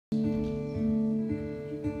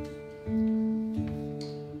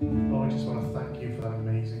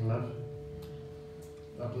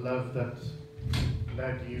That love that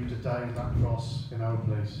led you to die on that cross in our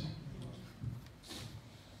place.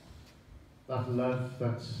 That love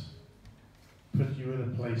that put you in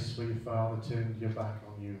a place where your Father turned your back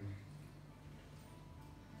on you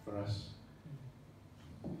for us.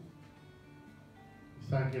 We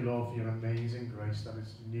thank you, Lord, for your amazing grace that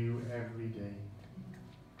is new every day.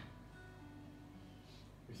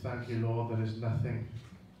 We thank you, Lord, there is nothing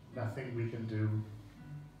we can do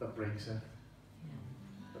that breaks it,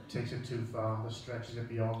 that takes it too far, that stretches it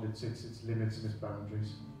beyond its limits and its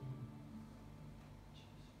boundaries.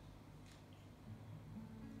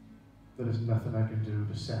 There is nothing I can do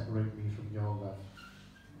to separate me from your love.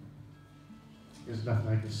 There's nothing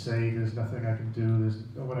I can say, there's nothing I can do, there's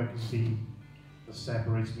no one I can be that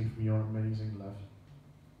separates me from your amazing love.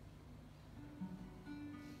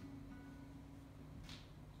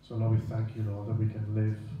 So Lord, we thank you, Lord, that we can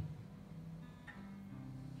live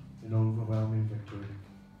in overwhelming victory,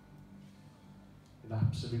 in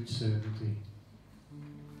absolute certainty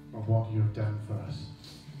of what you have done for us.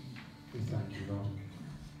 We thank you, Lord.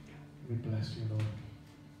 We bless you, Lord.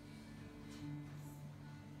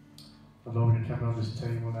 And Lord, we're going to come around this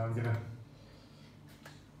table now. We're going to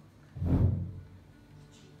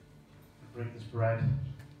break this bread and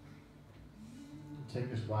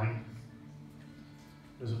take this wine.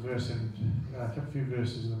 There's a verse in, a few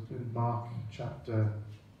verses in Mark chapter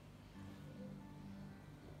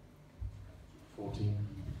 14.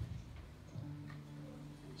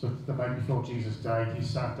 So the night before Jesus died, he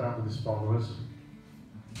sat down with his followers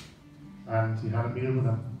and he had a meal with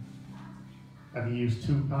them. And he used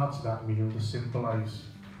two parts of that meal to symbolize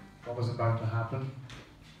what was about to happen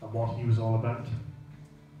and what he was all about.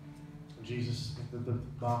 And Jesus, the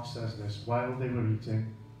Mark says this, while they were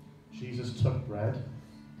eating, Jesus took bread,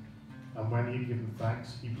 and when he had given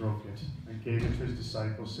thanks, he broke it and gave it to his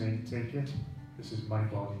disciples, saying, take it, this is my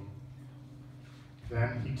body.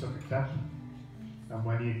 Then he took a cup, and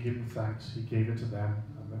when he had given thanks, he gave it to them,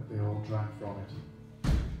 and they all drank from it.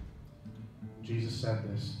 Jesus said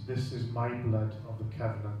this is my blood of the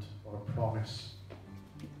covenant, or a promise,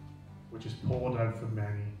 which is poured out for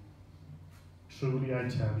many. Truly I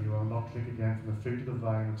tell you, I will not drink again from the fruit of the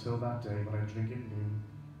vine until that day when I drink it new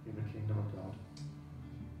in the kingdom of God.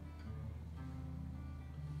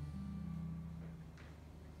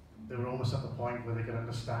 They were almost at the point where they could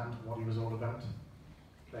understand what he was all about.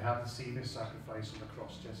 They hadn't seen his sacrifice on the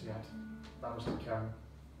cross just yet. That was to come.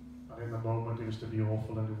 And in the moment it was to be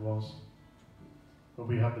awful, and it was. But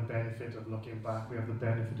we have the benefit of looking back. We have the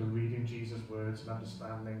benefit of reading Jesus' words and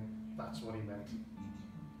understanding that's what he meant.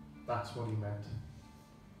 That's what he meant.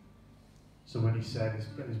 So when he said his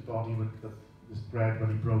body, this bread, when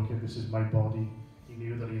he broke it, this is my body, he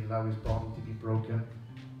knew that he'd allow his body to be broken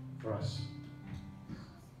for us.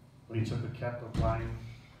 When he took the cup of wine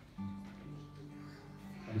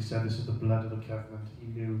and he said this is the blood of the covenant, he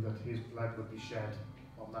knew that his blood would be shed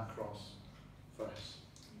on that cross for us.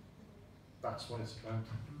 That's what it's about.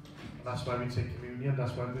 And that's why we take communion.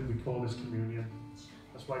 That's why we call this communion.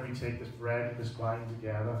 That's why we take this bread and this wine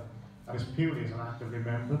together. And it's purely as an act of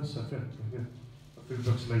remembrance. A few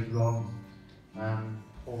books later on,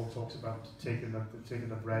 Paul talks about taking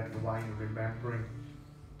the bread and the wine and remembering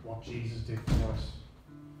what Jesus did for us.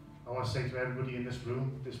 I want to say to everybody in this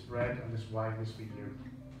room, this bread and this wine is for you.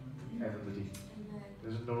 Everybody.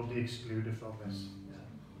 There's nobody excluded from this.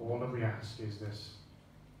 All that we ask is this,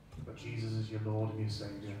 that Jesus is your Lord and your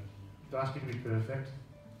Saviour. Don't ask you to be perfect.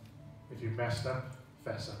 If you've messed up,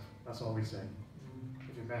 fess up. That's all we say.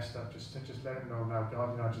 If you've messed up, just let him know now.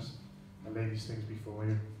 God, I lay these things before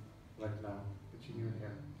you right now. It's you and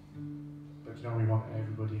him. But we want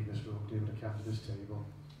everybody in this room to be able to come to this table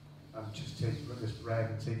and just take this bread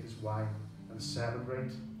and take this wine and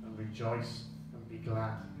celebrate and rejoice and be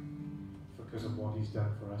glad because of what he's done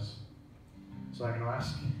for us. So I'm going to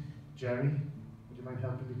ask Jerry, would you mind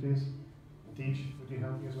helping me, please? Deej, would you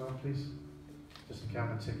help me as well, please? Just to come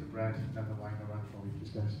and take the bread and the wine around for me,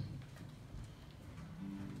 please, guys.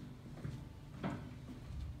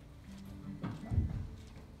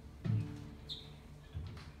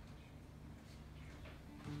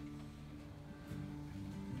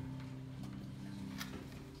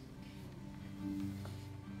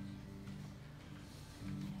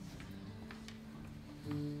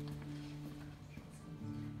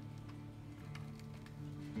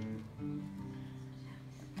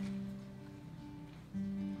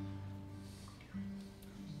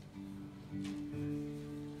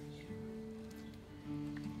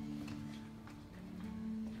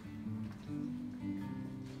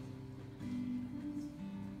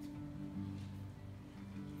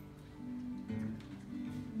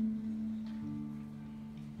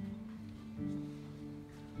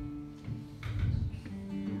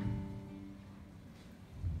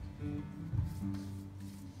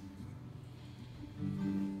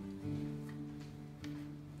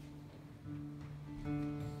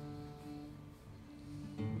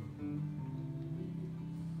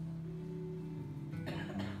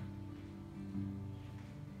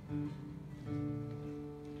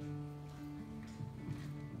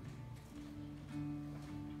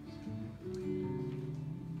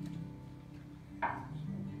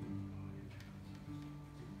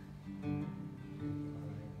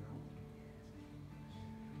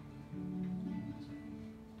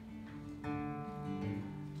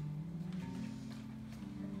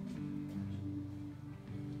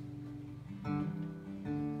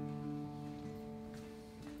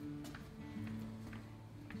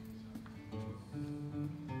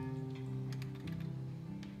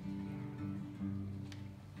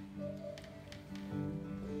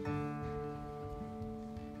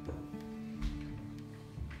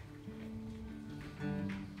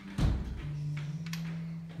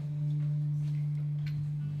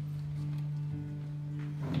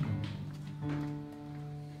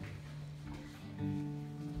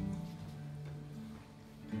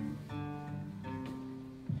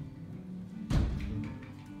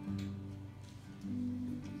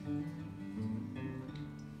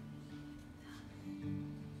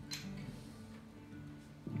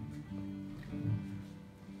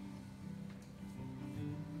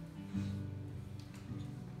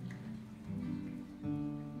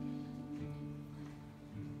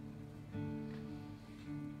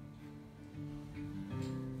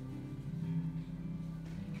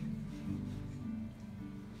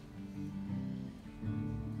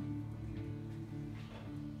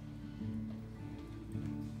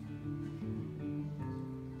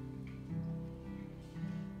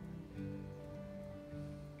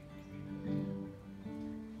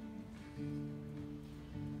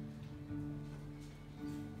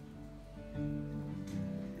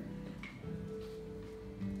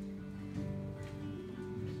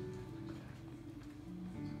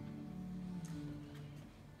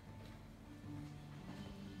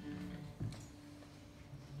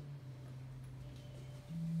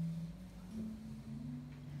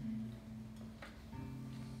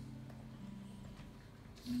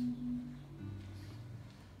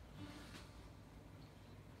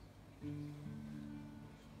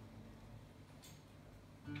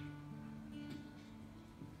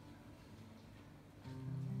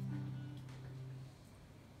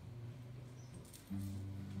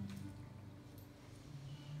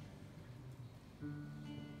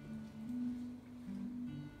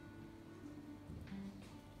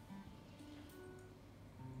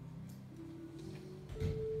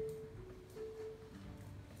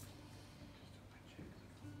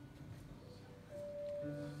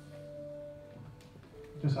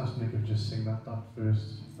 Just ask Nick if just sing that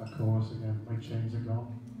verse, that chorus again. My chains are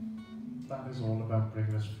gone. That is all about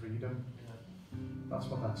bringing us freedom. That's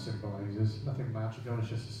what that symbolises. Nothing magical, it's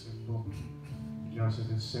just a symbol. You know, it's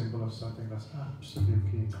a symbol of something that's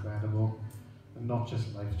absolutely incredible. And not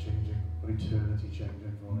just life-changing, but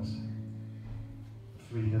eternity-changing for us.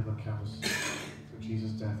 Freedom that comes through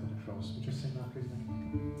Jesus' death on the cross. Would you just sing that, please, Nick?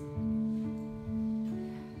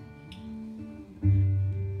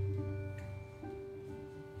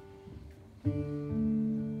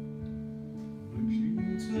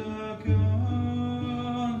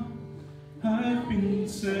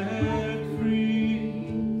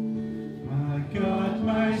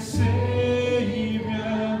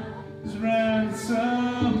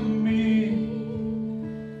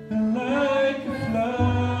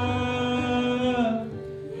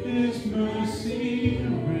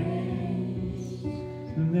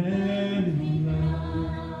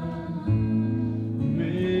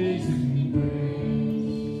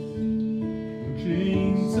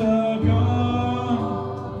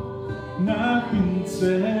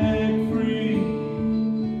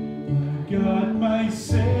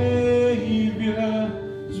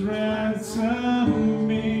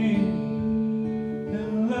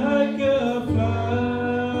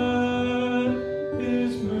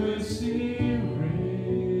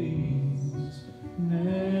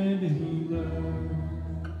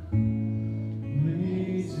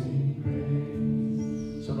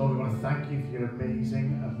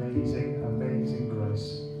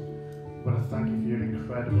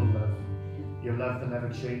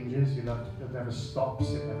 Changes, your love that never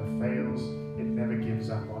stops, it never fails, it never gives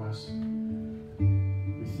up on us.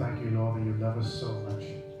 We thank you, Lord, that you love us so much.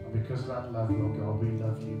 And because of that love, Lord God, we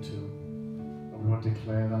love you too. And we want to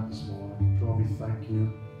declare that this morning. Lord, we thank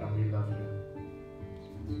you and we love you.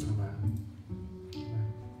 Amen. Amen.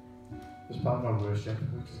 as part of our worship,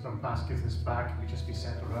 we're just going to pass, give this back, we just be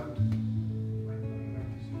sent around.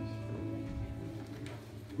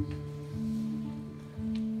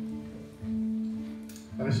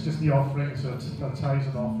 And it's just the offerings, so it's tithes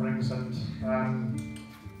and offerings, and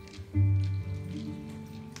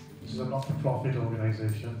this is a not-for-profit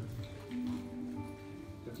organisation.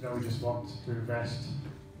 But you know, we just want to invest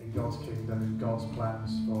in God's kingdom, in God's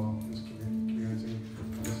plans for this community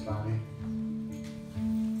and this valley.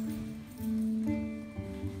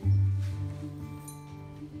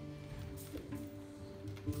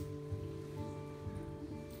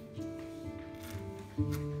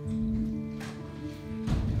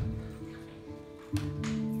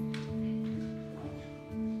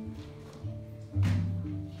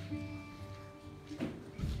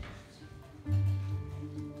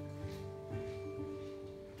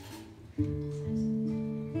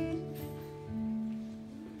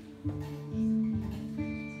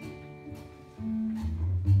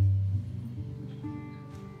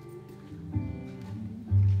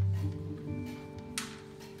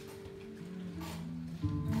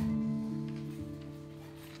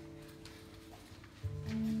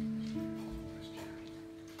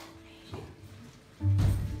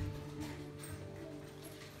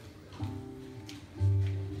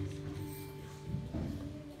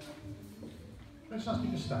 Let's ask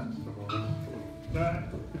you to stand for a moment.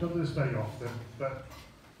 We don't do this very often, but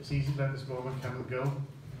it's easy to let this moment come and go.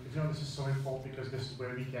 You know, this is so important because this is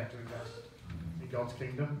where we get to invest in God's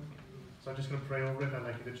kingdom. So I'm just going to pray over it, and I'd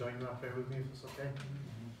like you to join that prayer with me, if it's okay.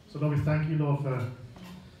 So Lord, we thank you, Lord,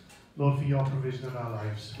 for your provision in our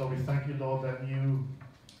lives. Lord, we thank you, Lord, that you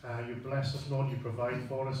bless us, Lord, you provide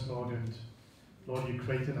for us, Lord, and Lord, you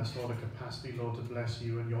create in us, Lord, a capacity, Lord, to bless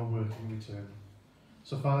you and your work in return.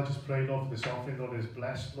 So Father, just pray, Lord, for this offering, Lord, is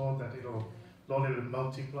blessed, Lord, that it'll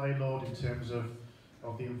multiply, Lord, in terms of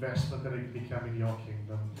the investment that it can become in your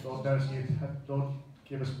kingdom. Lord, Lord,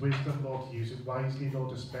 give us wisdom, Lord, to use it wisely, Lord,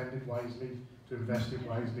 to spend it wisely, to invest it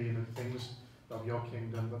wisely in the things of your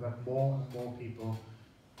kingdom, but that more and more people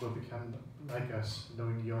will become like us,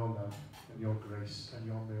 knowing your love and your grace and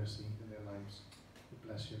your mercy in their lives. We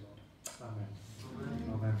bless you, Lord. Amen.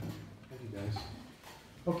 Amen. Amen. Thank you, guys.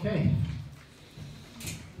 Okay.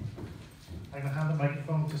 I'm going to hand the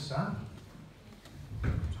microphone to Sam.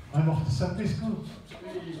 I'm off to Sunday school.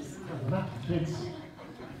 Kids.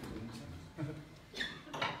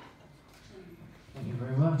 Thank you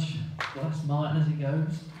very much. Bless Martin as he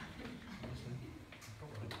goes.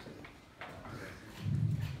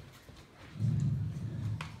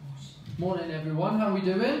 Morning everyone, how are we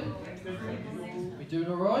doing? We doing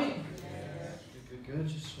alright? Good,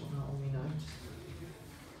 just sorting out all my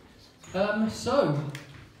notes. So,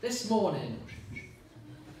 this morning,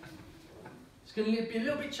 it's going to be a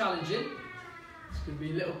little bit challenging. It's going to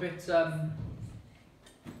be a little bit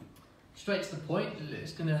straight to the point.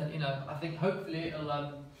 It's going to, I think hopefully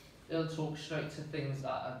it'll talk straight to things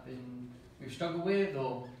that we've struggled with,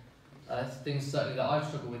 or things certainly that I've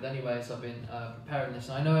struggled with anyway as I've been preparing this.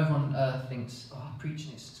 And I know everyone thinks,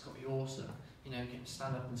 preaching it's got to be awesome, getting to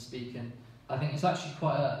stand up and speak. And I think it's actually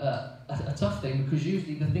quite a tough thing, because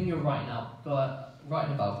usually the thing you're writing about,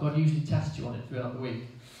 God usually tests you on it throughout the week.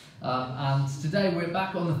 And today we're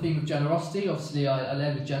back on the theme of generosity. Obviously, I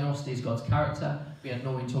led with generosity as God's character. We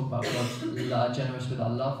normally talk about God's generous with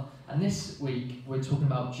our love. And this week we're talking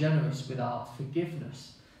about generous with our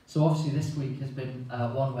forgiveness. So obviously this week has been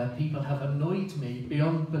one where people have annoyed me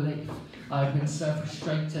beyond belief. I've been so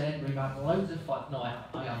frustrated. We've had loads of fights. No, I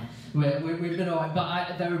am. We've been alright.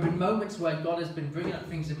 But there have been moments where God has been bringing up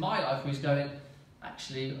things in my life where he's going,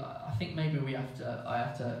 actually, I think maybe I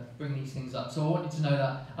have to bring these things up. So I want you to know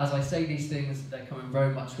that as I say these things, they're coming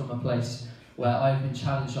very much from a place where I've been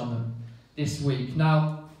challenged on them this week.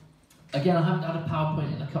 Now, again, I haven't had a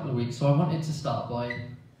PowerPoint in a couple of weeks, so I wanted to start by...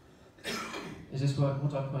 Is this what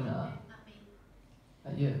do I point at?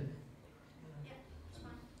 At you? Yeah, it's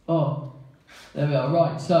fine. Oh, there we are.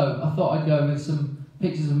 Right, so I thought I'd go with some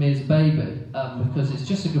pictures of me as a baby, because it's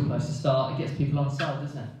just a good place to start. It gets people on side,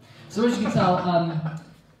 doesn't it? So as you can tell,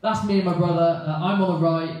 that's me and my brother. I'm on the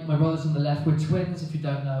right, my brother's on the left. We're twins, if you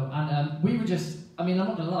don't know. And we were just, I'm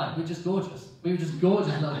not going to lie, we're just gorgeous. We were just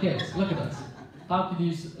gorgeous little kids. Look at us. How can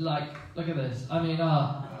you, look at this. I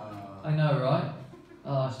know, right?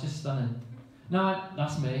 Oh, it's just stunning. No,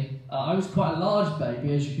 that's me. I was quite a large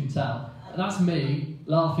baby, as you can tell. That's me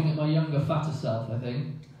laughing at my younger, fatter self, I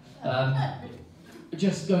think.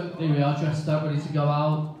 Just going, there we are, dressed up, ready to go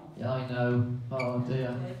out. Yeah, I know. Oh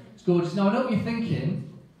dear. It's gorgeous. Now, I know what you're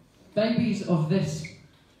thinking. Babies of this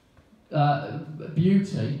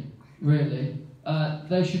beauty, really,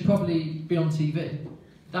 they should probably be on TV.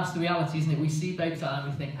 That's the reality, isn't it? We see babies like that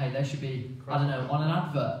and we think, hey, they should be, I don't know, on an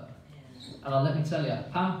advert. And let me tell you,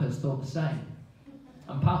 Pampers thought the same.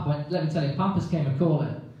 And let me tell you, Pampers came a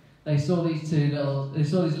calling. They saw these two little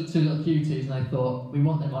cuties, and they thought, we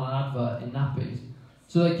want them on an advert in nappies.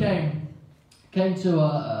 So they came to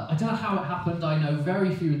I don't know how it happened. I know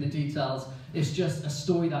very few of the details. It's just a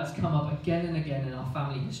story that's come up again and again in our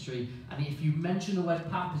family history. And if you mention the word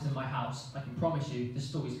Pampers in my house, I can promise you this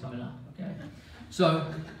story's coming up. Okay.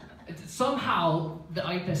 So somehow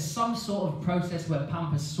there's some sort of process where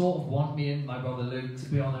Pampers sort of want me and my brother Luke to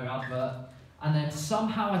be on their advert. And then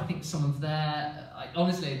somehow I think someone's there.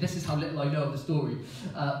 Honestly, this is how little I know of the story,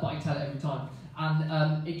 but I tell it every time.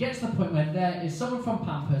 And it gets to the point where there is someone from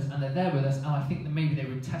Pampers and they're there with us, and I think that maybe they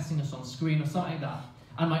were testing us on screen or something like that.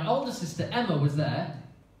 And my older sister Emma was there,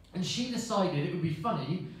 and she decided it would be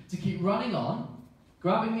funny to keep running on,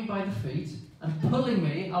 grabbing me by the feet, and pulling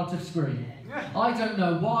me out of screen. I don't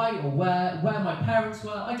know why or where my parents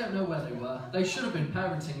were. I don't know where they were. They should have been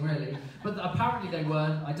parenting, really, but apparently they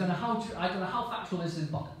weren't. I don't know how factual this is,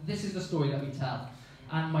 but this is the story that we tell.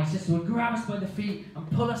 And my sister would grab us by the feet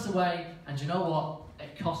and pull us away, and you know what?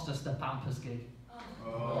 It cost us the Pampers gig.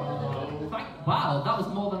 Wow, that was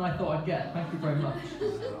more than I thought I'd get. Thank you very much.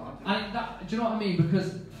 And do you know what I mean?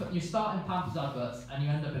 Because you start in Pampers adverts and you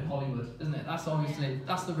end up in Hollywood, isn't it? That's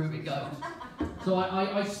the route it goes. So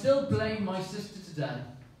I still blame my sister today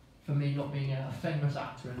for me not being a famous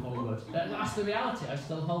actor in Hollywood. That's the reality. I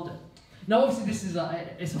still hold it. Now, obviously, this is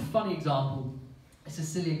it's a funny example. It's a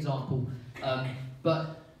silly example.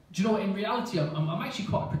 But do you know what? In reality, I'm actually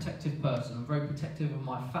quite a protective person. I'm very protective of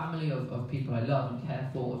my family, of people I love and care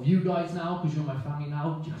for, of you guys now, because you're my family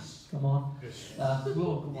now. Just come on.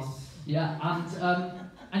 Come on. Yeah,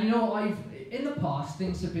 and you know, in the past,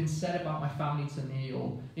 things have been said about my family to me,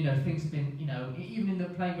 or things have been, even in the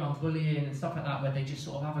playground, bullying and stuff like that, where they just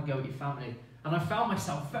sort of have a go at your family. And I found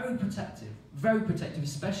myself very protective,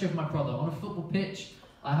 especially of my brother on a football pitch.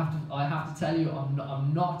 I have to tell you,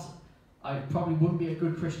 I probably wouldn't be a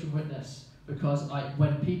good Christian witness, because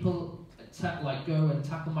when people go and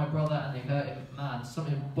tackle my brother and they hurt him, man,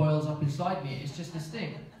 something boils up inside me. It's just this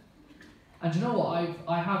thing. And you know what?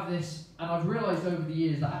 I have this, and I've realised over the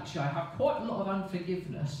years that actually I have quite a lot of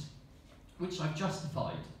unforgiveness, which I've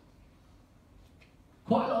justified.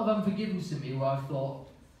 Quite a lot of unforgiveness in me, where I've thought,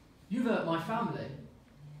 you've hurt my family,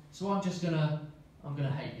 so I'm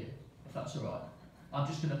gonna hate you, if that's all right. I'm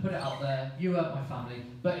just going to put it out there, you hurt my family.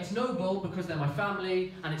 But it's noble because they're my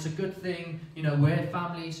family, and it's a good thing. We're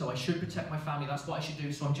family, so I should protect my family. That's what I should do,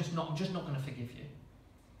 so I'm just not going to forgive you.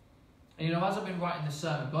 And as I've been writing this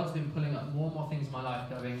sermon, God's been pulling up more and more things in my life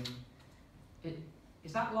going,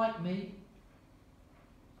 is that like me?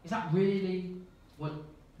 Is that really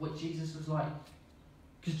what Jesus was like?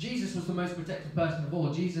 Because Jesus was the most protected person of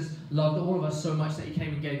all. Jesus loved all of us so much that he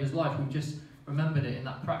came and gave his life. We've just remembered it in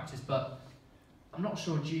that practice, but I'm not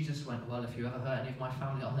sure Jesus went, well, if you ever hurt any of my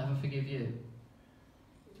family, I'll never forgive you.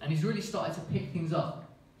 And he's really started to pick things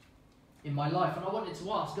up in my life. And I wanted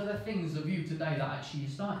to ask, are there things of you today that actually you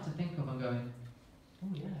started to think of and going, oh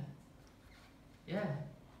yeah,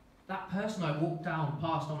 that person I walked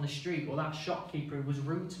past on the street, or that shopkeeper who was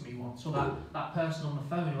rude to me once, or that person on the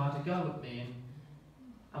phone who had a go at me.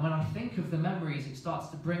 And when I think of the memories, it starts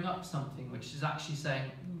to bring up something which is actually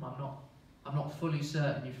saying, I'm not fully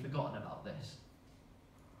certain you've forgotten about this.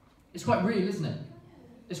 It's quite real, isn't it?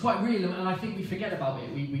 It's quite real, and I think we forget about it.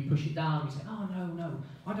 We push it down. We say, "Oh no,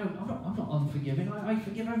 I'm not unforgiving. I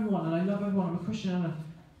forgive everyone, and I love everyone. I'm a Christian."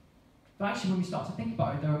 But actually, when we start to think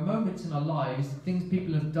about it, there are moments in our lives, things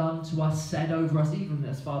people have done to us, said over us, even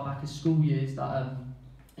as far back as school years, that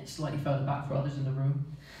it's slightly further back for others in the room.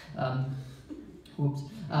 Whoops.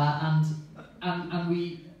 And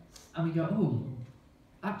we go, oh,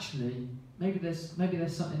 actually, maybe there's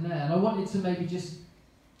something there. And I wanted to maybe just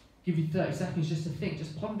give you 30 seconds just to think,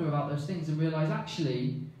 just ponder about those things and realise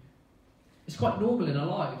actually it's quite normal in our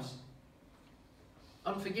lives.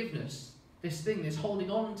 Unforgiveness, this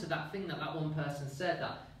holding on to that thing that one person said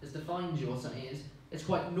that has defined you or something, it's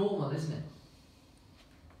quite normal, isn't it?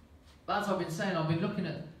 But as I've been saying, I've been looking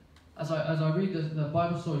at, as I read the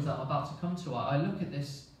Bible stories that I'm about to come to, I look at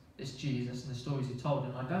this Jesus and the stories he told,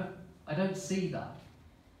 and I don't see that.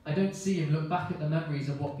 I don't see him look back at the memories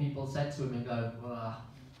of what people said to him and go,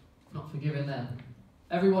 not forgiving them.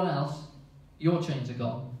 Everyone else, your chains are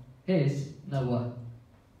gone. His, no way.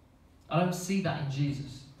 I don't see that in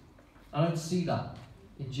Jesus. I don't see that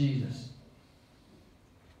in Jesus.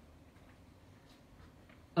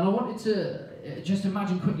 And I wanted to just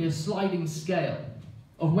imagine quickly a sliding scale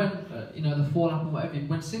of when, the fall happened, whatever.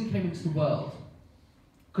 When sin came into the world,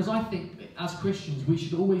 Because I think as Christians, we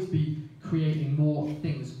should always be creating more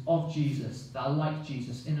things of Jesus that are like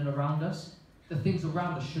Jesus in and around us. The things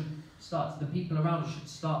around us the people around us should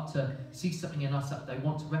start to see something in us that they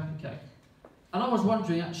want to replicate. And I was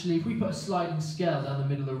wondering, actually, if we put a sliding scale down the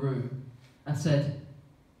middle of the room and said,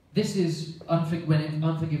 this is when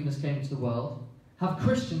unforgiveness came into the world, have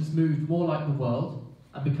Christians moved more like the world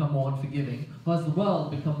and become more unforgiving, or has the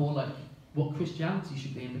world become more like what Christianity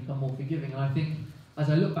should be and become more forgiving? And I think, as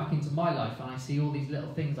I look back into my life and I see all these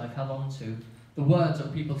little things I've held on to, the words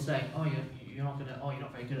of people saying, oh, you're not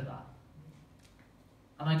very good at that.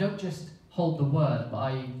 And I don't just hold the word, but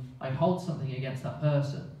I hold something against that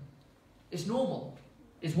person. It's normal,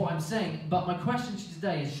 is what I'm saying. But my question to you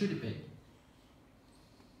today is, should it be?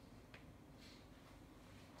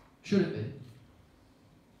 Should it be?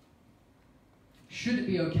 Should it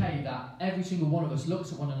be okay that every single one of us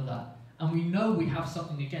looks at one another and we know we have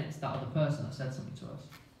something against that other person that said something to us?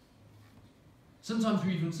 Sometimes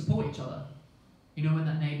we even support each other. You know, when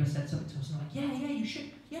that neighbour said something to us, and like, you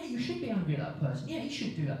should be angry at that person. Yeah, he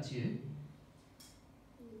should do that to you.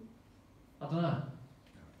 I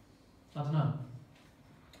don't know.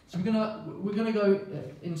 So we're gonna go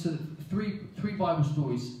into three Bible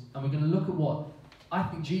stories, and we're gonna look at what I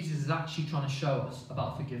think Jesus is actually trying to show us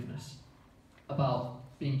about forgiveness, about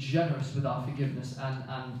being generous with our forgiveness,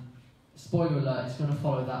 and spoiler alert, it's going to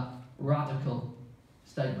follow that radical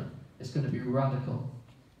statement. It's going to be radical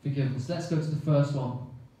forgiveness. Let's go to the first one.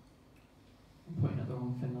 I'm putting up the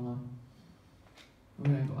wrong thing on.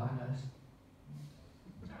 We ain't got that, guys.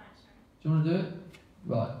 Do you want to do it?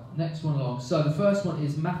 Right, next one along. So the first one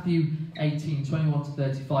is Matthew 18, 21 to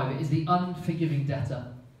 35. It is the unforgiving debtor.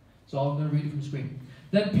 So I'm going to read it from the screen.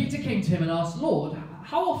 Then Peter came to him and asked, Lord,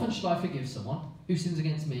 how often should I forgive someone who sins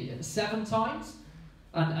against me? 7 times?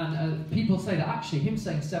 And people say that actually him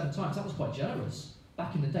saying 7 times, that was quite generous.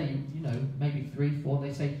 Back in the day, you know, maybe 3, 4,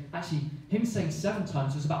 they say, actually, him saying 7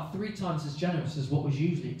 times was about 3 times as generous as what was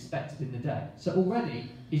usually expected in the day. So already,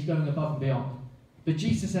 he's going above and beyond. But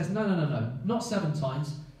Jesus says, no, not 7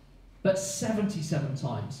 times, but 77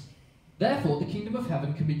 times. Therefore, the kingdom of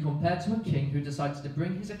heaven can be compared to a king who decided to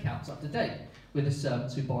bring his accounts up to date with his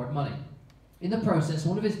servants who borrowed money. In the process,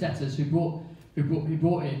 one of his debtors who brought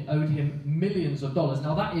in owed him millions of dollars.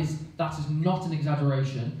 Now that is not an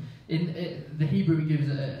exaggeration. In the Hebrew, it gives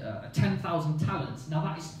 10,000 talents. Now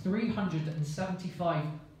that is 375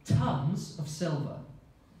 tons of silver.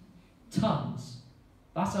 Tons.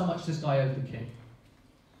 That's how much this guy owed the king.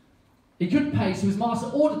 He couldn't pay, so his master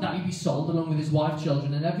ordered that he be sold along with his wife,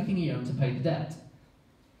 children, and everything he owned to pay the debt.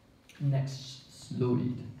 Next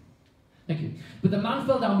slide. Thank you. But the man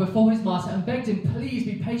fell down before his master and begged him, please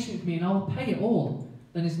be patient with me and I will pay it all.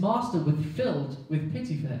 Then his master was filled with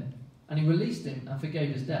pity for him, and he released him and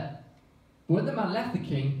forgave his debt. But when the man left the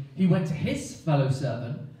king, he went to his fellow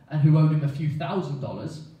servant, and who owed him a few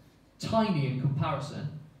 $1,000s, tiny in comparison,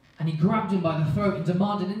 and he grabbed him by the throat and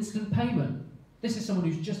demanded instant payment. This is someone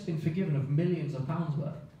who's just been forgiven of millions of pounds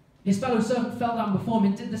worth. His fellow servant fell down before him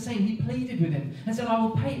and did the same. He pleaded with him and said, I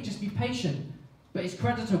will pay it, just be patient. But his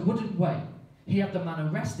creditor wouldn't wait. He had the man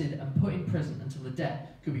arrested and put in prison until the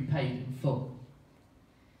debt could be paid in full.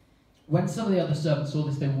 When some of the other servants saw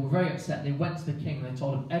this, they were very upset. They went to the king and they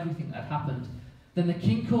told him everything that had happened. Then the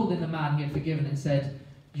king called in the man he had forgiven and said,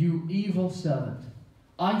 you evil servant,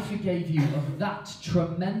 I forgave you of that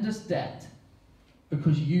tremendous debt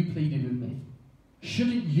because you pleaded with me.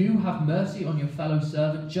 Shouldn't you have mercy on your fellow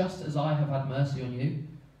servant just as I have had mercy on you?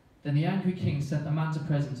 Then the angry king sent the man to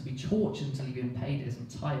prison to be tortured until he had been paid his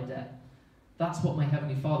entire debt. That's what my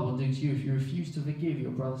heavenly Father will do to you if you refuse to forgive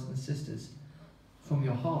your brothers and sisters from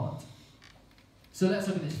your heart. So let's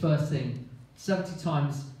look at this first thing. 70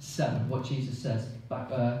 times 7, what Jesus says,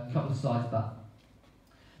 back a couple of slides back.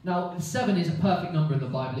 Now, 7 is a perfect number in the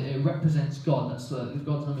Bible. It represents God. That's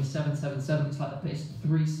God's number is 777. It's like it's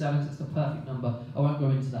 3 sevens. It's the perfect number. I won't go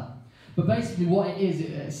into that. But basically, what it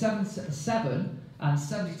is, 7 and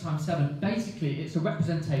 70 times 7. Basically, it's a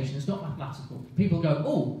representation. It's not mathematical. People go,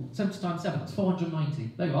 oh, 70 times 7. That's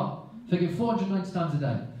 490. There you are. Forgive 490 times a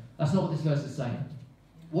day. That's not what this verse is saying.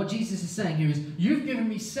 What Jesus is saying here is, you've given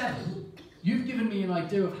me 7. You've given me an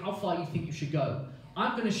idea of how far you think you should go.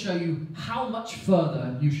 I'm going to show you how much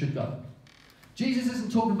further you should go. Jesus isn't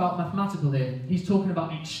talking about mathematical here. He's talking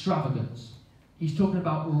about extravagance. He's talking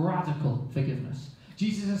about radical forgiveness.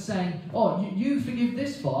 Jesus is saying, oh, you forgive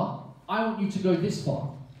this far, I want you to go this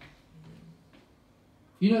far.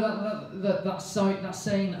 You know that saying,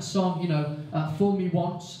 that song, you know, fool me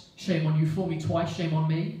once, shame on you, fool me twice, shame on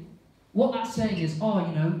me. What that's saying is, oh,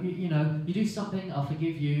 you do something, I'll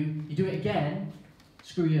forgive you. You do it again,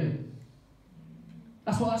 screw you.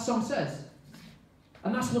 That's what that song says.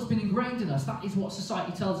 And that's what's been ingrained in us. That is what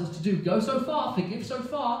society tells us to do. Go so far, forgive so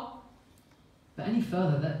far. But any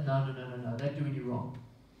further, no, they're doing you wrong.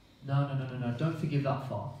 No, don't forgive that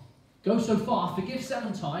far. Go so far, forgive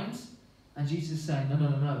 7 times. And Jesus is saying,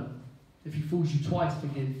 no. If he fools you twice,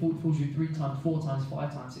 forgive. Fools you 3 times, 4 times,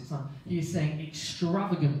 5 times, 6 times. He is saying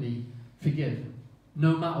extravagantly forgive.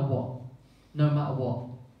 No matter what. No matter what.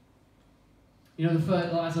 You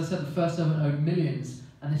know, as I said, the first servant owed millions,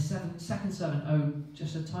 and the second servant owed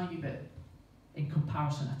just a tiny bit in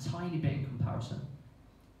comparison, a tiny bit in comparison.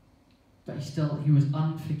 But he was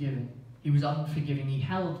unforgiving. He was unforgiving. He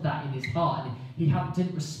held that in his heart, and he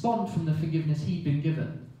didn't respond from the forgiveness he'd been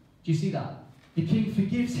given. Do you see that? The king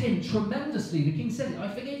forgives him tremendously. The king says, I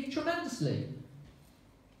forgave you tremendously.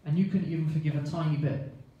 And you couldn't even forgive a tiny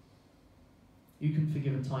bit. You can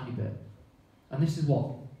forgive a tiny bit. And this is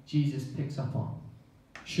what Jesus picks up on.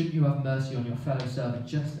 Shouldn't you have mercy on your fellow servant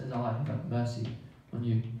just as I have had mercy on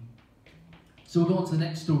you? So we'll go on to the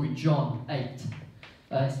next story, John 8.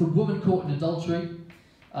 It's the woman caught in adultery.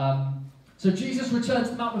 So Jesus returned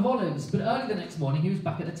to the Mount of Olives, but early the next morning he was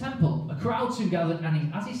back at the temple. A crowd soon gathered,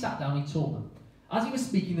 and as he sat down, he taught them. As he was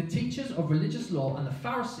speaking, the teachers of religious law and the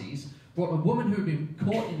Pharisees brought a woman who had been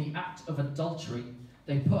caught in the act of adultery.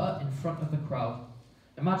 They put her in front of the crowd.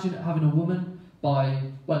 Imagine having a woman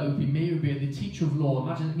it would be me, it would be the teacher of law.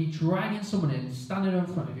 Imagine me dragging someone in, standing in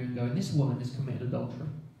front of you and going, this woman has committed adultery.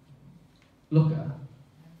 Look at her.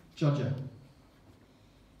 Judge her.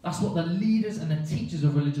 That's what the leaders and the teachers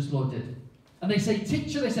of religious law did. And they say,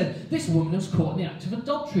 teacher, they said, this woman was caught in the act of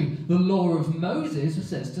adultery. The law of Moses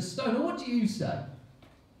says to stone her. What do you say?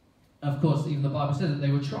 And of course, even the Bible says that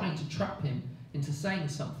they were trying to trap him into saying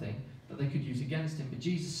something that they could use against him. But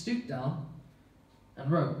Jesus stooped down and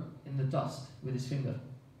wrote in the dust with his finger.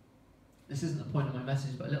 This isn't the point of my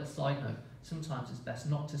message, but a little side note. Sometimes it's best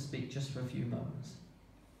not to speak just for a few moments.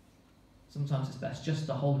 Sometimes it's best just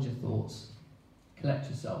to hold your thoughts, collect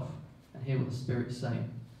yourself, and hear what the Spirit is saying.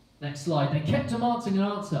 Next slide. They kept demanding an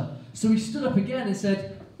answer. So he stood up again and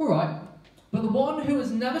said, all right, but the one who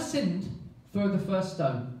has never sinned, throw the first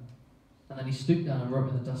stone. And then he stooped down and wrote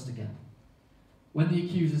in the dust again. When the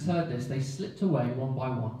accusers heard this, they slipped away one by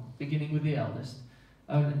one, beginning with the eldest,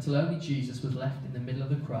 until only Jesus was left in the middle of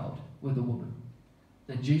the crowd with the woman.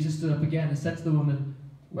 Then Jesus stood up again and said to the woman,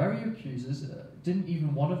 where are your accusers? Didn't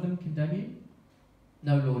even one of them condemn you?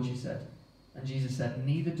 No, Lord, she said. And Jesus said,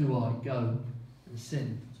 neither do I. Go and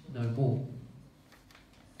sin no more.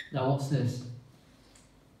 Now, what's this?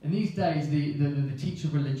 In these days, the teacher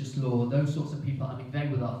of religious law, those sorts of people, they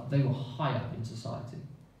were high up in society.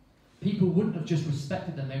 People wouldn't have just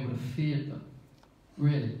respected them, they would have feared them.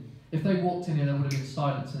 Really. If they walked in here, there would have been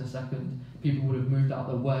silence in a second. People would have moved out of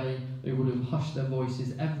their way. They would have hushed their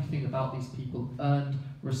voices. Everything about these people earned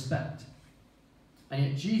respect. And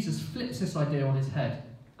yet Jesus flips this idea on his head,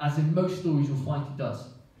 as in most stories you'll find he does.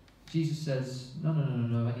 Jesus says, no,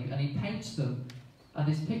 and he paints them, and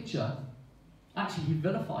this picture, actually he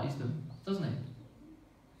vilifies them, doesn't he?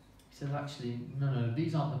 He says, actually, no,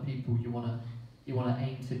 these aren't the people you want to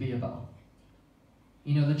aim to be about.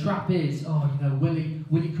 You know, the trap is, will he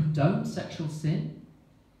condone sexual sin?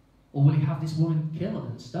 Or will he have this woman killed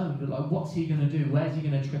and stoned? But like, what's he going to do? Where's he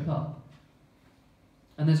going to trip up?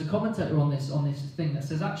 And there's a commentator on this thing that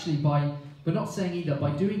says, actually, by not saying either, by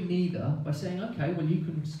doing neither, by saying, okay, well, you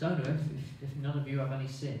can stone her if none of you have any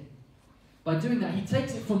sin. By doing that, he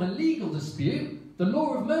takes it from a legal dispute, the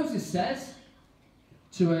law of Moses says,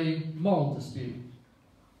 to a moral dispute.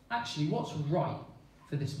 Actually, what's right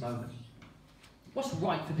for this moment? What's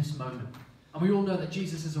right for this moment? And we all know that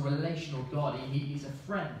Jesus is a relational God. He's a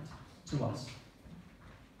friend to us.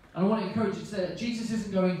 And I want to encourage you to say that Jesus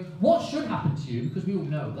isn't going, what should happen to you? Because we all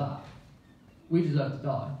know that. We deserve to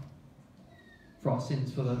die for our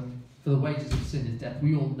sins, for the wages of sin is death.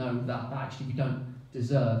 We all know that actually we don't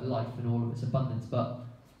deserve life in all of its abundance. But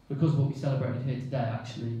because of what we celebrated here today,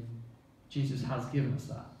 actually, Jesus has given us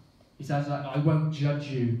that. He says, I won't judge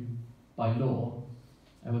you by law.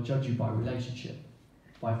 I will judge you by relationship,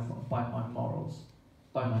 by my morals,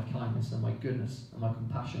 by my kindness and my goodness and my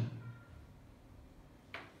compassion.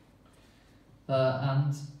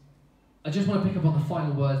 And I just want to pick up on the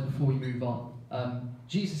final words before we move on.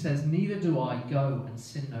 Jesus says, neither do I, go and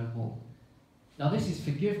sin no more. Now this is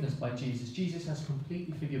forgiveness by Jesus. Jesus has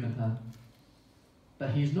completely forgiven her.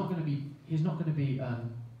 But he's not going to be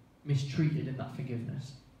mistreated in that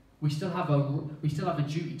forgiveness. We still have a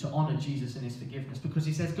duty to honour Jesus in his forgiveness, because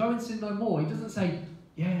he says, go and sin no more. He doesn't say,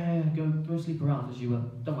 go sleep around as you were.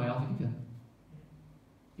 Don't worry, I'll forgive you.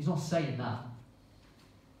 He's not saying that.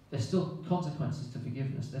 There's still consequences to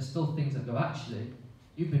forgiveness. There's still things that go, actually,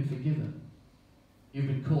 You've been forgiven. You've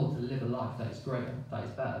been called to live a life that is greater, that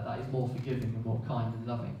is better, that is more forgiving and more kind and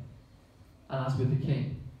loving. And as with the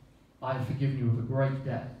king, I have forgiven you of a great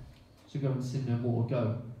debt, so go and sin no more.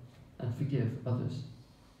 Go and forgive others.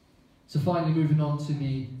 So finally, moving on to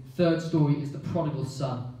the third story is the prodigal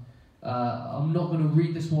son. I'm not going to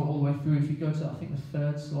read this one all the way through. If you go to, I think, the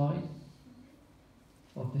third slide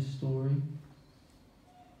of this story.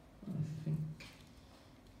 I think.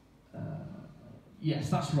 Yes,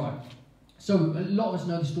 that's right. So a lot of us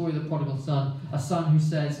know the story of the prodigal son. A son who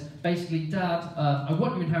says, basically, Dad, I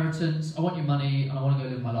want your inheritance, I want your money, and I want to go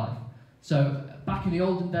live my life. So back in the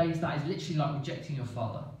olden days, that is literally like rejecting your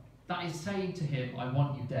father. That is saying to him, I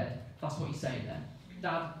want you dead. That's what he's saying there.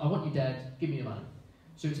 Dad, I want you dead, give me your money.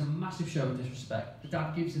 So it's a massive show of disrespect. The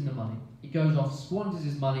dad gives him the money. He goes off, squanders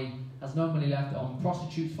his money, has no money left on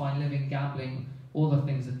prostitutes, fine living, gambling, all the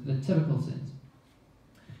things, the typical sins.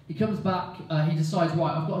 He comes back, he decides,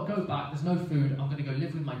 right, I've got to go back, there's no food, I'm going to go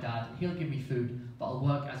live with my dad, and he'll give me food, but I'll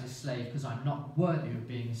work as his slave because I'm not worthy of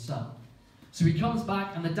being his son. So he comes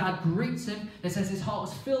back and the dad greets him. It says his heart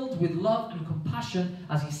was filled with love and compassion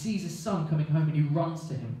as he sees his son coming home, and he runs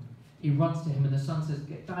to him. He runs to him and the son says,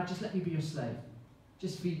 Dad, just let me be your slave.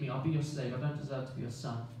 Just feed me, I'll be your slave, I don't deserve to be your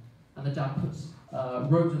son. And the dad puts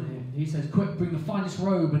robes on him. He says, quick, bring the finest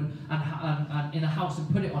robe and in a house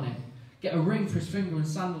and put it on him. Get a ring for his finger and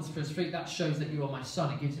sandals for his feet. That shows that you are my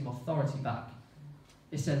son. It gives him authority back.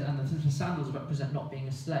 It says, and the sandals represent not being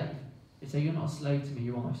a slave. It says, you're not a slave to me,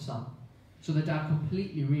 you are my son. So the dad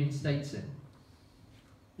completely reinstates him.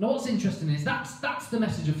 Now what's interesting is that's the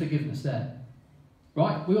message of forgiveness there.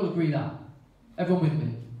 Right? We all agree that. Everyone with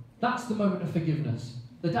me? That's the moment of forgiveness.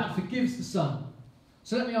 The dad forgives the son.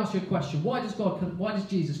 So let me ask you a question. Why does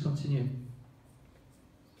Jesus continue?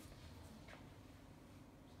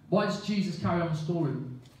 Why does Jesus carry on the story?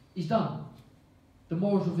 He's done. The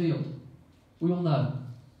moral's revealed. We all know.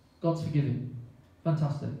 God's forgiving.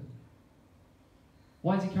 Fantastic.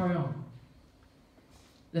 Why does he carry on?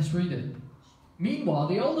 Let's read it. Meanwhile,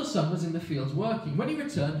 the older son was in the fields working. When he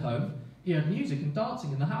returned home, he heard music and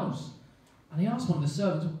dancing in the house. And he asked one of the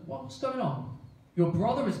servants, what's going on? Your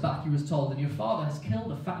brother is back, he was told, and your father has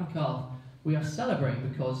killed a fattened calf. We are celebrating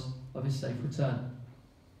because of his safe return.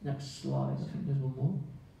 Next slide. I think there's one more.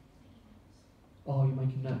 Oh, you're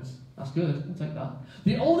making notes. That's good. I'll take that.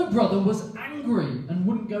 The older brother was angry and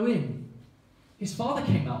wouldn't go in. His father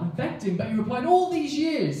came out and begged him, but he replied, all these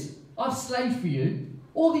years I've slaved for you.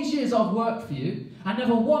 All these years I've worked for you. I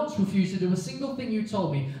never once refused to do a single thing you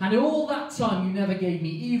told me. And in all that time you never gave me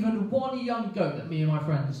even one young goat that me and my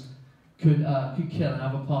friends could kill and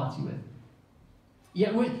have a party with.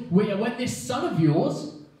 Yet when this son of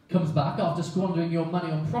yours comes back after squandering your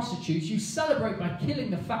money on prostitutes, you celebrate by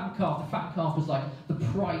killing the fattened calf. The fattened calf was like the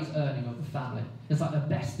prize earning of the family. It's like the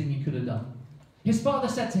best thing you could have done. His father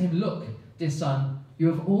said to him, look, dear son, you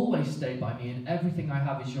have always stayed by me and everything I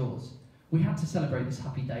have is yours. We had to celebrate this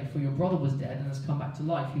happy day, for your brother was dead and has come back to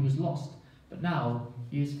life. He was lost, but now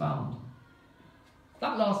he is found.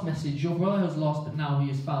 That last message, your brother was lost, but now he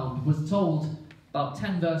is found, was told about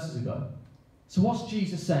 10 verses ago. So what's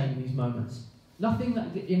Jesus saying in these moments? Nothing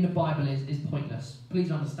that in the Bible is pointless. Please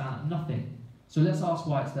understand, nothing. So let's ask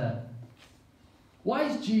why it's there. Why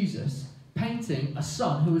is Jesus painting a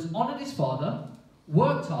son who has honoured his father,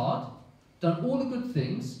 worked hard, done all the good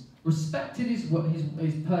things, respected his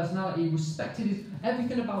personality, respected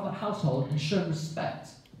everything about the household, and shown respect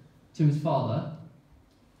to his father?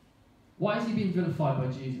 Why is he being vilified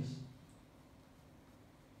by Jesus?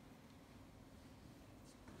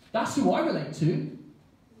 That's who I relate to.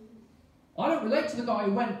 I don't relate to the guy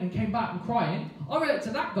who went and came back and crying. I relate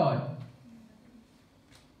to that guy.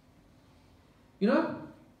 You know?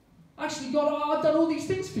 Actually, God, I've done all these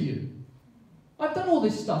things for you. I've done all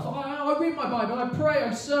this stuff. I read my Bible, I pray,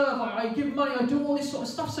 I serve, I give money, I do all this sort of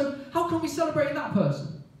stuff. So how can we celebrate that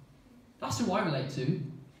person? That's who I relate to. And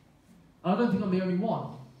I don't think I'm the only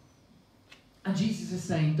one. And Jesus is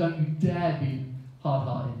saying, don't you dare be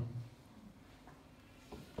hard-hearted.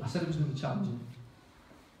 I said it was going to be challenging.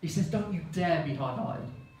 He says, don't you dare be hard-hearted.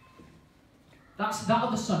 That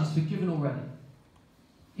other son is forgiven already.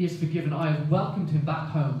 He is forgiven. I have welcomed him back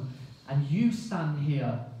home. And you stand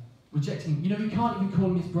here rejecting him. You know, you can't even call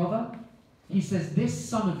him his brother. He says, this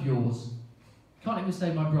son of yours. Can't even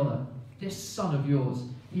say my brother. This son of yours.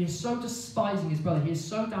 He is so despising his brother. He is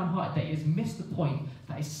so downhearted that he has missed the point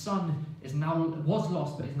that his son was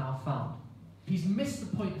lost but is now found. He's missed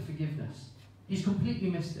the point of forgiveness. He's completely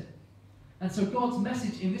missed it. And so God's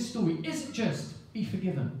message in this story isn't just be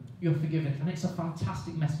forgiven. You're forgiven. And it's a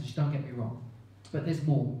fantastic message, don't get me wrong. But there's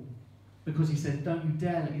more. Because he says, don't you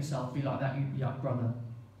dare let yourself be like that, you brother.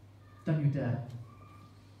 Don't you dare.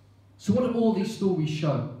 So what do all these stories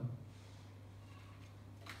show?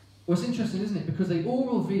 Well, it's interesting, isn't it? Because they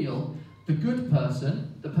all reveal the good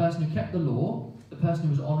person, the person who kept the law, the person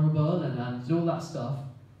who was honourable and did all that stuff.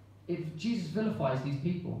 If Jesus vilifies these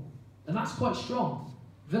people, and that's quite strong.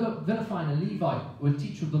 Vilifying a Levite or a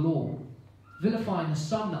teacher of the law, vilifying the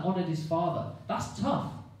son that honoured his father, that's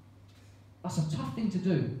tough. That's a tough thing to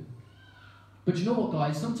do. But you know what,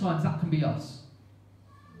 guys? Sometimes that can be us.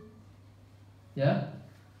 Yeah?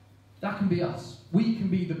 That can be us. We can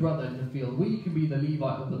be the brother in the field. We can be the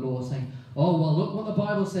Levite of the law saying, oh, well, look what the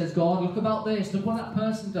Bible says, God. Look about this. Look what that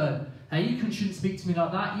person did. Hey, you shouldn't speak to me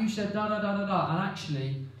like that. You said da-da-da-da-da. And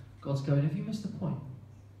actually, God's going, have you missed the point?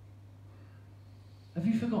 Have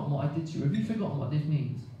you forgotten what I did to you? Have you forgotten what this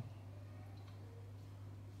means?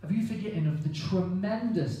 Have you forgotten of the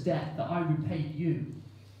tremendous debt that I repaid you?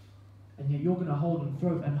 And yet you're going to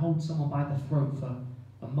hold someone by the throat for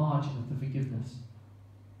a margin of the forgiveness.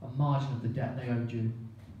 A margin of the debt they owed you.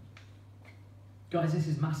 Guys, this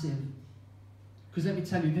is massive. Because let me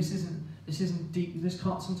tell you, this isn't deep.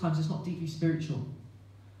 Sometimes it's not deeply spiritual.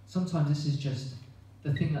 Sometimes this is just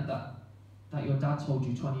the thing that your dad told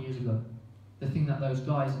you 20 years ago. The thing that those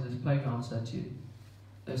guys in this playground said to you.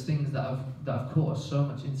 Those things that have caused us so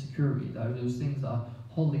much insecurity. Those things that are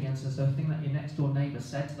hold against us. Those things that your next door neighbour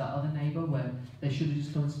said to that other neighbour where they should have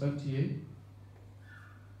just come and spoke to you.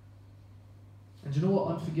 And do you know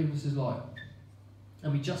what unforgiveness is like?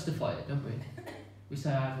 And we justify it, don't we? We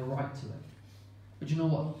say, I have a right to it. But you know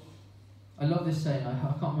what? I love this saying. I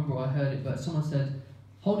can't remember where I heard it, but someone said,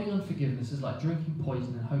 holding unforgiveness is like drinking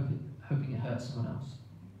poison and hoping it hurts someone else.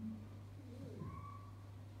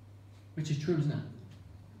 Which is true, isn't it?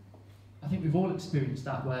 I think we've all experienced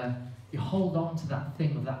that, where you hold on to that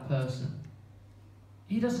thing of that person.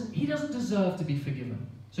 He doesn't deserve to be forgiven.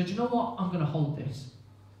 So do you know what? I'm going to hold this.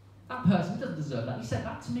 That person doesn't deserve that. He said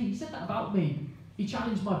that to me. He said that about me. He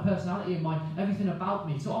challenged my personality and everything about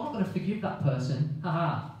me. So I'm not going to forgive that person.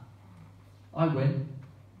 Haha. I win.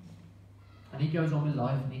 And he goes on with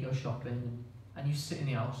life and he goes shopping. And you sit in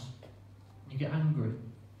the house. And you get angry.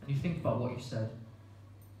 And you think about what you said.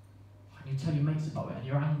 And you tell your mates about it. And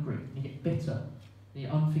you're angry. And you get bitter. And you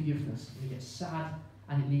get unforgiveness. And you get sad.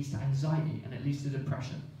 And it leads to anxiety. And it leads to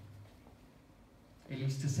depression. It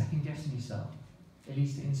leads to second guessing yourself. It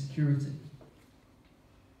leads to insecurity.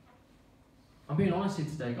 I'm being honest here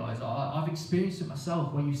today, guys. I've experienced it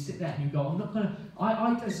myself, where you sit there and you go, I'm not going to,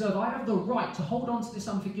 I have the right to hold on to this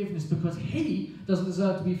unforgiveness because he doesn't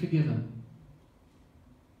deserve to be forgiven.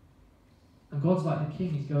 And God's like the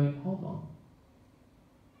king. He's going, hold on.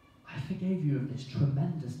 I forgave you of this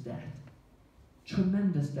tremendous debt.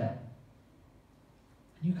 Tremendous debt.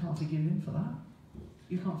 And you can't forgive him for that.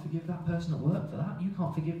 You can't forgive that person at work for that. You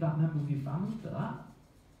can't forgive that member of your family for that.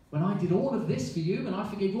 When I did all of this for you, and I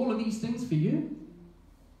forgave all of these things for you.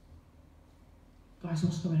 Guys,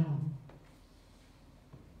 what's going on?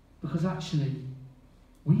 Because actually,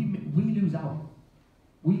 we lose out.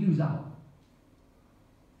 We lose out.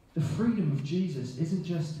 The freedom of Jesus isn't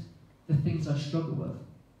just the things I struggle with.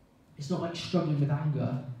 It's not like struggling with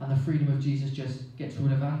anger, and the freedom of Jesus just gets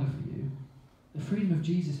rid of anger for you. The freedom of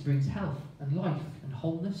Jesus brings health and life and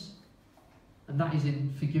wholeness. And that is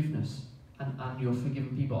in forgiveness and your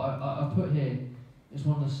forgiven people. I put here, is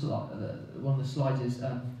one of the slides is,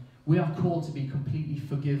 we are called to be completely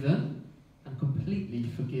forgiven and completely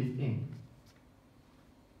forgiving.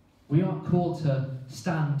 We aren't called to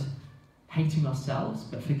stand hating ourselves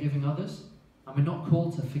but forgiving others. And we're not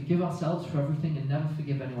called to forgive ourselves for everything and never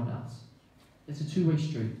forgive anyone else. It's a two-way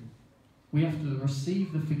street. We have to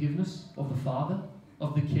receive the forgiveness of the Father,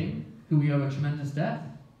 of the King, who we owe a tremendous debt,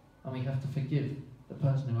 and we have to forgive the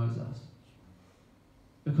person who owes us.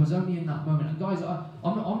 Because only in that moment, and guys,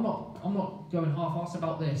 I'm not going half-assed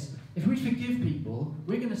about this. If we forgive people,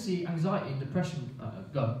 we're going to see anxiety and depression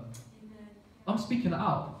go. Amen. I'm speaking it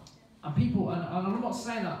out, and people, and I'm not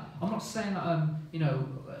saying that. I'm not saying that.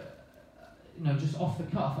 Just off the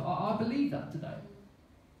cuff. I believe that today.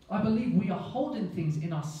 I believe we are holding things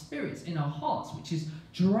in our spirits, in our hearts, which is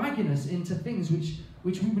dragging us into things which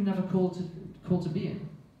we were never called to be in.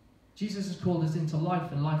 Jesus has called us into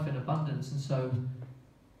life and life in abundance, and so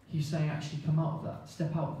he's saying, actually, come out of that,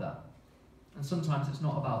 step out of that. And sometimes it's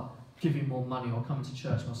not about giving more money or coming to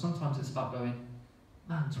church more. Sometimes it's about going,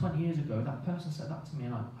 man, 20 years ago, that person said that to me,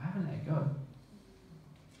 and I haven't let it go.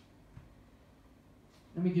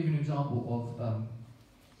 Let me give you an example of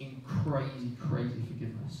in crazy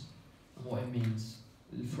forgiveness and what it means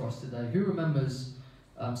for us today. Who remembers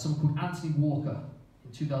someone called Anthony Walker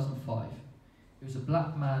in 2005? He was a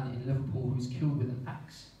black man in Liverpool who was killed with an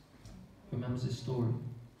axe. Who remembers this story?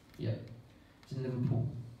 Yeah, it's in Liverpool.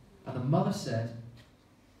 And the mother said,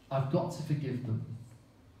 I've got to forgive them.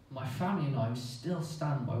 My family and I still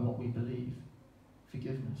stand by what we believe.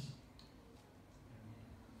 Forgiveness.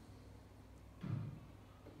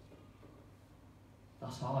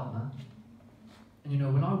 That's hard, man. And you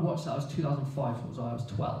know, when I watched that, it was 2005, so I was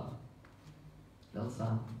 12. Little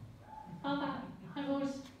Sam. I was.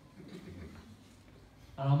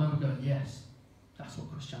 And I remember going, yes, that's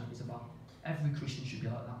what Christianity is about. Every Christian should be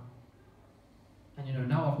like that. And you know,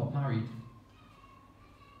 now I've got married.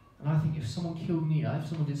 And I think if someone killed Nia, if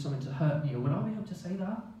someone did something to hurt Nia, would I be able to say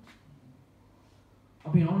that?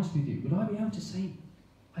 I'll be honest with you. Would I be able to say,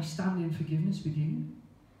 I stand in forgiveness with you?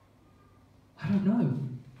 I don't know.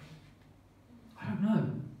 I don't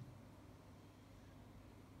know.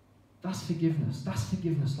 That's forgiveness. That's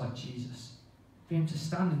forgiveness like Jesus. Being able to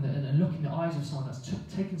stand in and look in the eyes of someone that's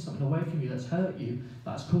taken something away from you, that's hurt you,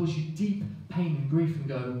 that's caused you deep pain and grief, and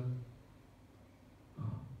go,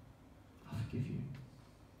 oh, I forgive you.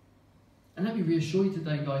 And let me reassure you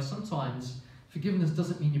today, guys, sometimes forgiveness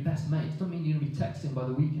doesn't mean your best mate. It doesn't mean you're going to be texting by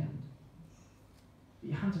the weekend. But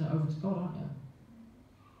you're handing it over to God, aren't you?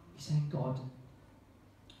 You're saying, God,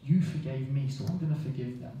 you forgave me, so I'm going to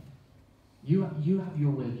forgive them. You have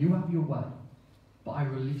your will, you have your way, but I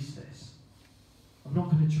release this. I'm not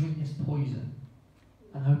going to drink this poison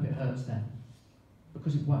and hope it hurts them,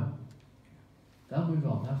 because it won't. They'll move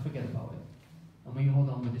on, they'll forget about it, and we hold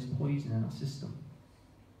on with this poison in our system.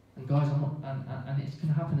 And guys, and it's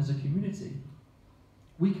going to happen as a community.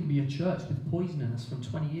 We can be a church with poison in us from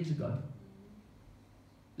 20 years ago.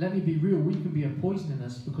 Let me be real, we can be a poison in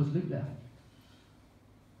us because Luke left.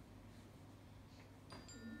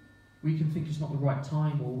 We can think it's not the right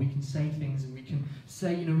time, or we can say things, and we can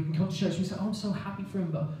say, you know, we can come to church and we say, oh, I'm so happy for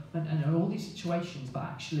him, and all these situations, but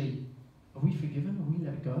actually, are we forgiven? Are we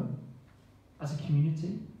let it go? As a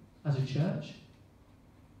community? As a church?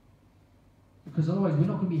 Because otherwise we're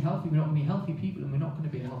not going to be healthy, we're not going to be healthy people, and we're not going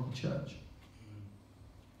to be a healthy church.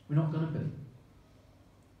 We're not going to be.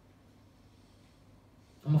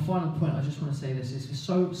 And my final point, I just want to say this, is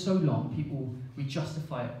for so long, people, we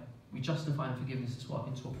justify it. We justify unforgiveness, is what I've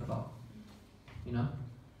been talking about. You know?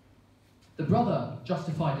 The brother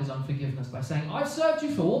justified his unforgiveness by saying, I've served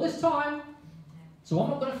you for all this time, so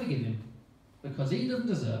I'm not going to forgive him, because he doesn't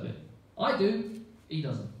deserve it. I do, he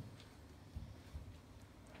doesn't.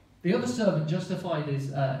 The other servant justified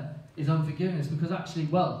his unforgiveness because actually,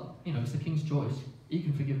 well, you know, it's the king's choice. He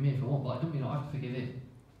can forgive me if I want, but I don't mean I have to forgive him.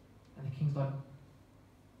 And the king's like,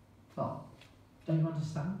 but don't you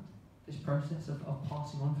understand this process of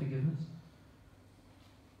passing on forgiveness?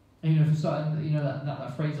 And you know, for starting, you know,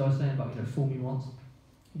 that phrase I was saying about, you know, fool me once.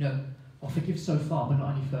 You know, I'll forgive so far, but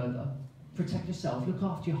not any further. Protect yourself, look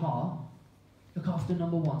after your heart, look after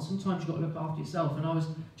number one. Sometimes you've got to look after yourself. And do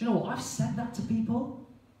you know what? I've said that to people,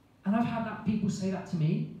 and I've had people say that to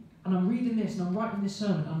me, and I'm reading this and I'm writing this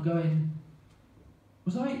sermon, and I'm going,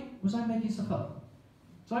 was I making stuff up?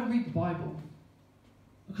 Did I read the Bible?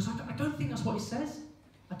 Because I don't think that's what it says.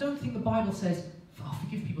 I don't think the Bible says, oh,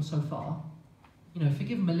 forgive people so far. You know,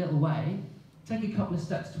 forgive them a little way, take a couple of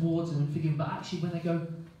steps towards them and forgive them. But actually when they go,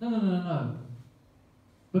 no.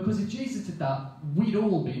 Because if Jesus did that, we'd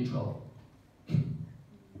all be in trouble.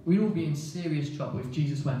 We'd all be in serious trouble if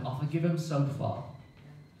Jesus went, I'll forgive them so far.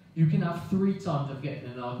 You can have 3 times of getting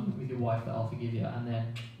in an argument with your wife that I'll forgive you, and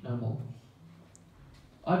then no more.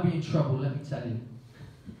 I'd be in trouble, let me tell you.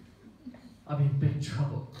 I'd be in big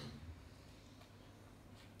trouble.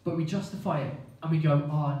 But we justify it, and we go,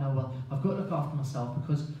 oh no, well, I've got to look after myself,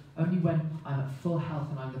 because only when I'm at full health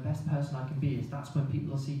and I'm the best person I can be, that's when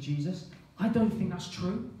people will see Jesus. I don't think that's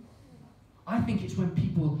true. I think it's when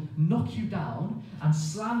people knock you down and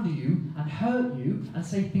slander you and hurt you and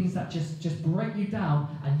say things that just break you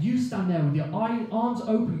down, and you stand there with your arms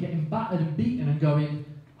open, getting battered and beaten and going,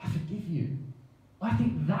 I forgive you. I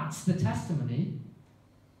think that's the testimony.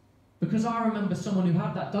 Because I remember someone who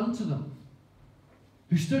had that done to them,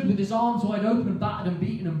 who stood with his arms wide open, battered and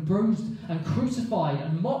beaten and bruised and crucified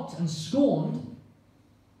and mocked and scorned.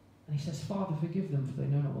 And he says, Father, forgive them, for they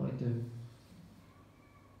know not what they do.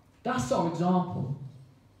 That's our example.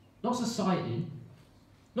 Not society,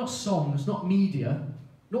 not songs, not media,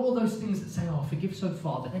 not all those things that say, oh, forgive so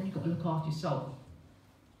far, but then you've got to look after yourself.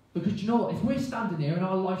 Because you know what, if we're standing here and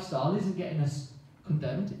our lifestyle isn't getting us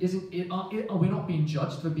condemned, we're not being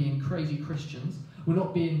judged for being crazy Christians, we're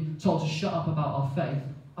not being told to shut up about our faith,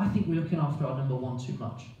 I think we're looking after our number one too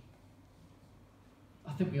much.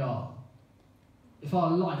 I think we are. If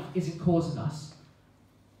our life isn't causing us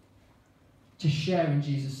to share in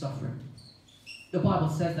Jesus' suffering. The Bible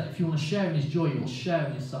says that if you want to share in his joy, you will share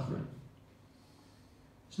in his suffering.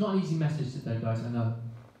 It's not an easy message today, guys, I know.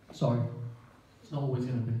 Sorry. It's not always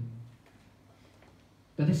going to be.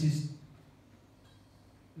 But this is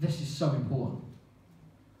so important.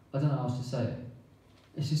 I don't know how else to say it.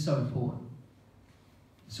 This is so important.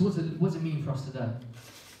 So what does it mean for us today?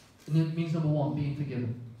 It means, number one, being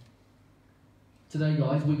forgiven. Today,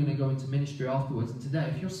 guys, we're going to go into ministry afterwards. And today,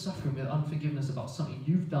 if you're suffering with unforgiveness about something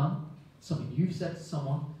you've done, something you've said to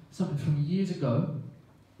someone, something from years ago,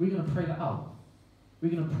 we're going to pray that out. We're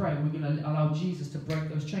going to pray and we're going to allow Jesus to break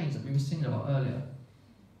those chains that we were singing about earlier.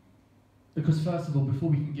 Because first of all, before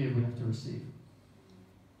we can give, we have to receive.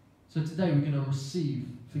 So today, we're going to receive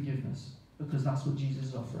forgiveness. Because that's what Jesus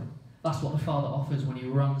is offering. That's what the Father offers when he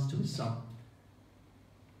runs to his Son.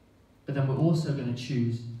 But then we're also going to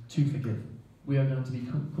choose to forgive. We are going to be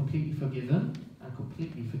completely forgiven and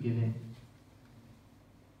completely forgiving.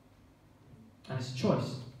 And it's a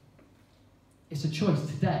choice. It's a choice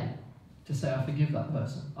today to say, I forgive that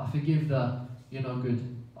person. I forgive you're no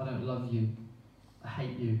good. I don't love you. I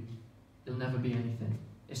hate you. You'll never be anything.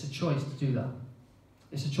 It's a choice to do that.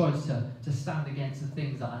 It's a choice to stand against the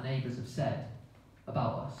things that our neighbours have said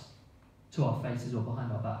about us, to our faces or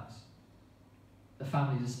behind our backs. The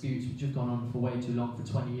family disputes which have gone on for way too long, for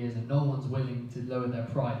 20 years, and no one's willing to lower their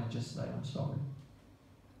pride and just say, I'm sorry.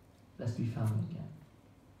 Let's be family again.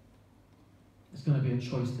 It's going to be a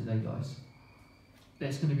choice today, guys. But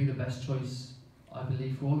it's going to be the best choice, I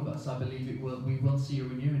believe, for all of us. I believe we will see a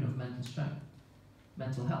renewing of mental strength,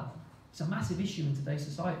 mental health. It's a massive issue in today's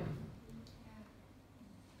society.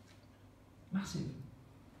 Massive.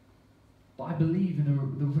 But I believe in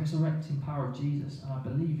the resurrecting power of Jesus, and I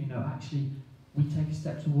believe, actually, we take a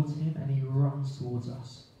step towards him and he runs towards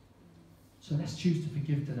us. So let's choose to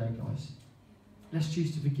forgive today, guys. Let's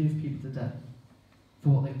choose to forgive people today for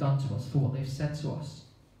what they've done to us, for what they've said to us.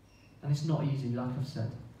 And it's not easy, like I've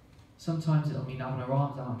said. Sometimes it'll mean having our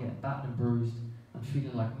arms out, getting battered and bruised, and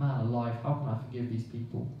feeling like, man alive, how can I forgive these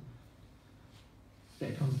people? But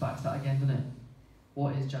it comes back to that again, doesn't it?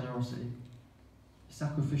 What is generosity? It's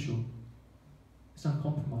sacrificial. It's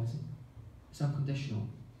uncompromising. It's unconditional.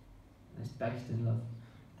 And it's based in love.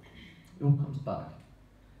 It all comes back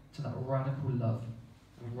to that radical love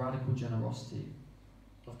and radical generosity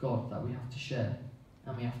of God that we have to share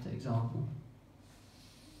and we have to example.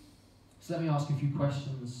 So let me ask you a few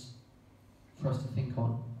questions for us to think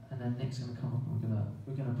on, and then Nick's going to come up and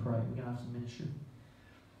we're going to pray. We're going to have some ministry.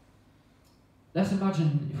 Let's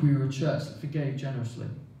imagine if we were a church that forgave generously,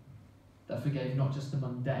 that forgave not just the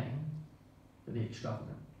mundane, but the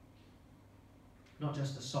extravagant. Not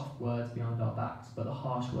just the soft words behind our backs, but the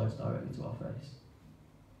harsh words directly to our face.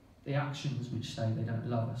 The actions which say they don't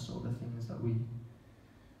love us, or the things that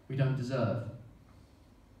we don't deserve.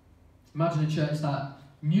 Imagine a church that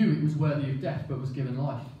knew it was worthy of death, but was given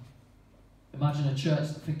life. Imagine a church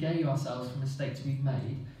that forgave ourselves for mistakes we've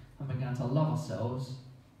made and began to love ourselves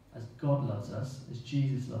as God loves us, as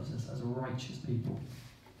Jesus loves us, as righteous people.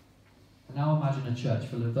 And now imagine a church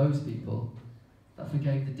full of those people that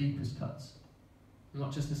forgave the deepest cuts.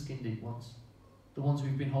 Not just the skin deep ones. The ones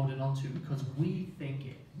we've been holding on to because we think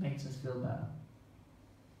it makes us feel better.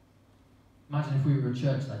 Imagine if we were a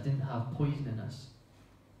church that didn't have poison in us.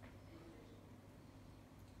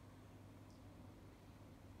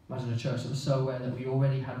 Imagine a church that was so aware that we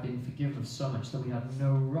already had been forgiven of so much that we had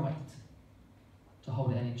no right to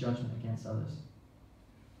hold any judgment against others.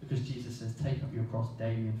 Because Jesus says, take up your cross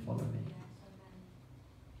daily and follow me.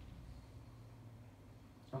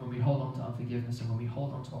 And when we hold on to unforgiveness and when we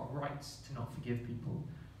hold on to our rights to not forgive people,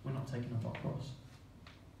 we're not taking up our cross.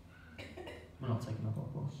 We're not taking up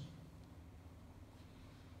our cross.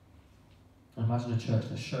 And imagine a church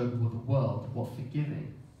that showed the world what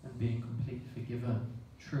forgiving and being completely forgiven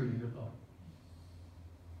truly look like.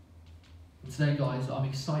 And today, guys, I'm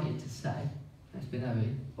excited to say, it's been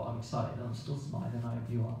heavy, but I'm excited and I'm still smiling, and I hope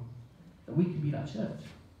you are, that we can be that church.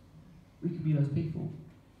 We can be those people.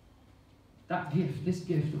 That gift, this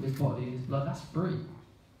gift of his body and his blood, that's free.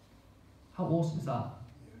 How awesome is that?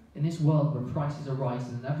 In this world where prices are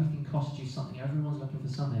rising and everything costs you something, everyone's looking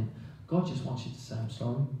for something, God just wants you to say, I'm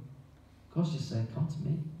sorry. God's just saying, come to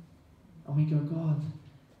me. And we go, God,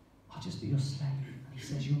 I'll just be your slave. And he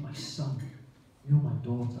says, you're my son. You're my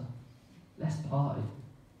daughter. Let's party.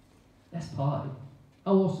 Let's party.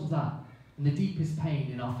 How awesome is that? In the deepest pain,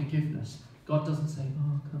 in our forgiveness, God doesn't say,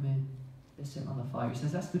 oh, come in. Let's sit on the fire. He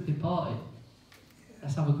says, let's flipping party.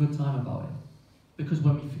 Let's have a good time about it. Because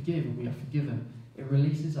when we forgive and we are forgiven, it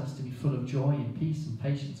releases us to be full of joy and peace and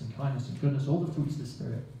patience and kindness and goodness, all the fruits of the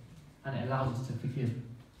Spirit. And it allows us to forgive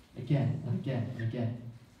again and again and again.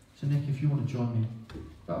 So Nick, if you want to join me,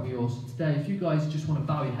 that would be awesome. Today, if you guys just want to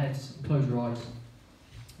bow your heads and close your eyes,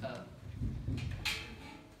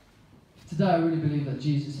 Today I really believe that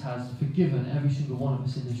Jesus has forgiven every single one of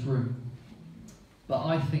us in this room. But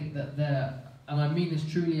I think that and I mean this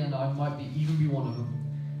truly, and I might even be one of them,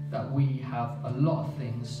 that we have a lot of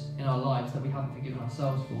things in our lives that we haven't forgiven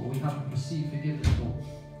ourselves for, or we haven't received forgiveness for.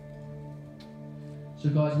 So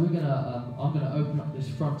guys, I'm gonna open up this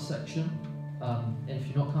front section. And if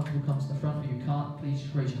you're not comfortable, come to the front, or you can't, please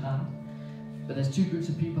just raise your hand. But there's two groups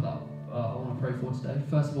of people that I want to pray for today.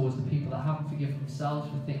 First of all is the people that haven't forgiven themselves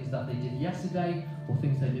for things that they did yesterday or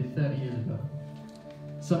things they did 30 years ago.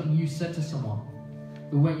 Something you said to someone,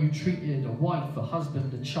 the way you treated a wife, a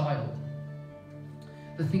husband, a child,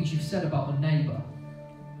 the things you've said about a neighbour,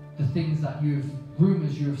 the things that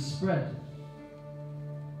rumours you have spread.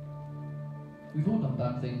 We've all done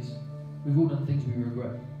bad things. We've all done things we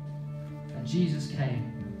regret. And Jesus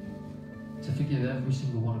came to forgive every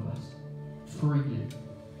single one of us freely.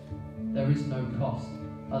 There is no cost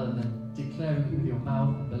other than declaring it with your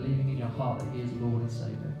mouth and believing in your heart that He is Lord and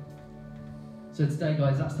Saviour. So today,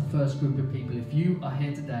 guys, that's the first group of people. If you are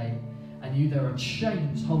here today and there are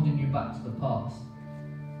chains holding you back to the past,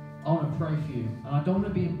 I want to pray for you. And I don't want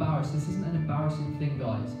to be embarrassed. This isn't an embarrassing thing,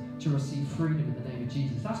 guys, to receive freedom in the name of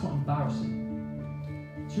Jesus. That's not embarrassing.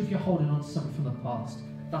 So if you're holding on to something from the past,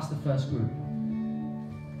 that's the first group.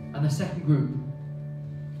 And the second group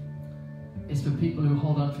is for people who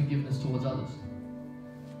hold unforgiveness towards others.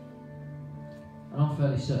 And I'm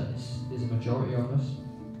fairly certain this is a majority of us.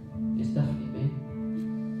 It's definitely me.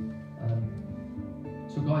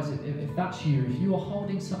 So guys, if that's you, if you are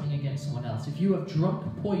holding something against someone else, if you have drunk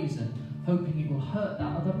poison hoping it will hurt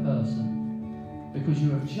that other person because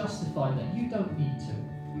you have justified that you don't need to,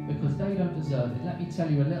 because they don't deserve it, let me tell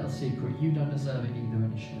you a little secret, you don't deserve it either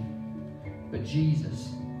initially. But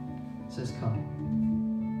Jesus says, come.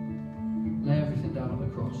 Lay everything down on the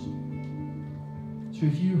cross. So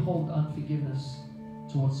if you hold unforgiveness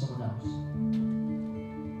towards someone else,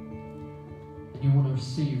 and you want to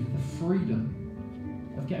receive the freedom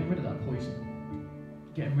of getting rid of that poison,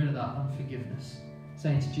 getting rid of that unforgiveness,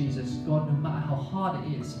 saying to Jesus, God, no matter how hard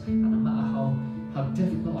it is, and no matter how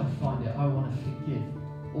difficult I find it, I want to forgive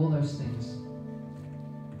all those things,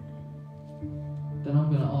 then I'm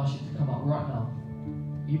going to ask you to come out right now.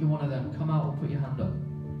 Either one of them, come out or put your hand up.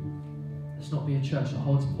 Let's not be a church that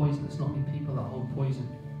holds poison. Let's not be people that hold poison.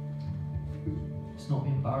 Let's not be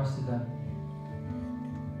embarrassed today.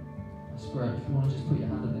 That's great. If you want to just put your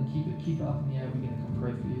hand up, then keep it up in the air. We're going to come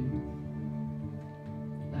pray for you.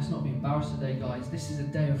 Let's not be embarrassed today, guys. This is a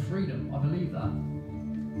day of freedom. I believe that.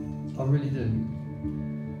 I really do.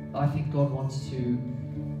 I think God wants to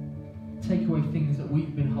take away things that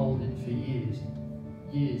we've been holding for years.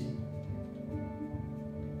 Years.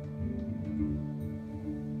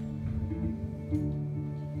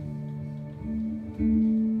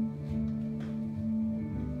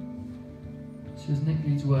 So as Nick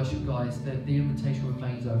leads worship, guys, the invitation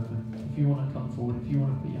remains open. If you want to come forward, if you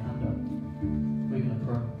want to put your hand up, we're going to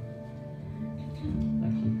pray.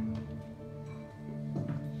 Thank you.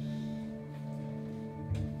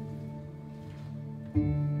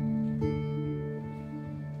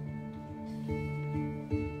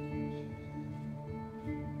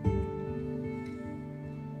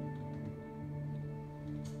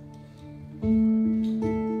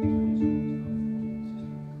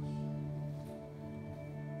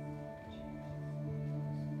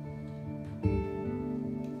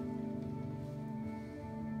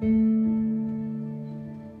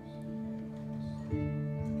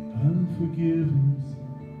 Unforgiven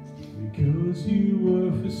because you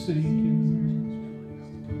were forsaken.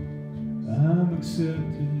 I'm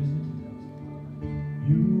accepted,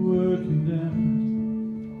 you were condemned,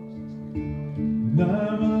 and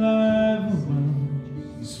I'm alive and well.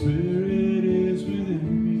 The Spirit is within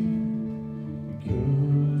me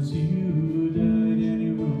because you died and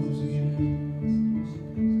you rose again.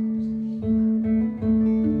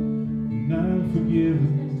 And I'm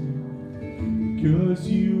forgiven because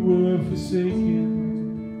you were forsaken,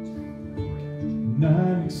 and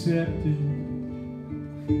I'm accepted,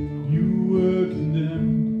 you were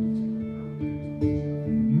condemned,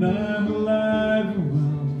 and I'm alive and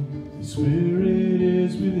well. The Spirit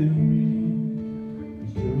is within me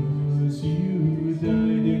because you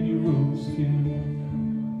died and you rose again.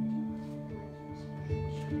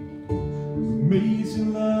 Amazing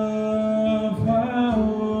love,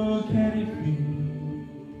 how can it be?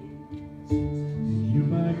 You,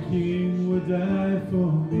 my King, would die for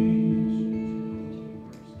me.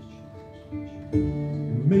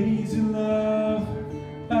 Amazing love,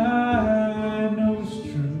 I know it's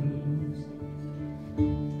true.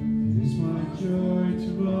 It is my joy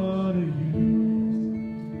to honor you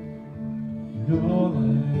in all I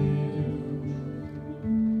do.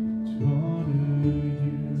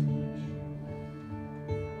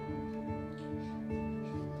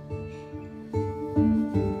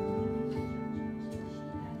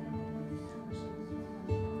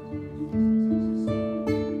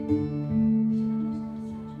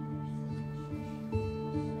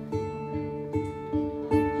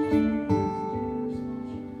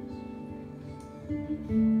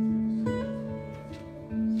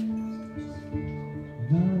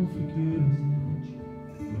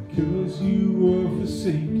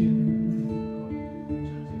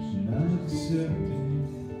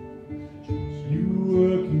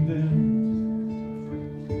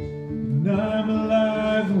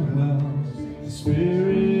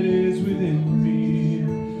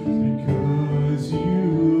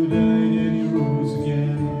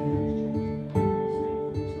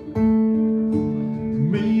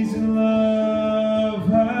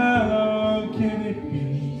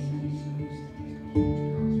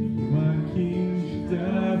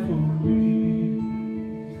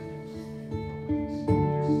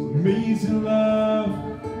 Amazing love,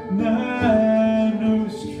 not no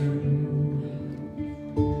strength.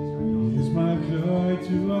 It's my joy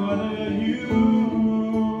to honor you.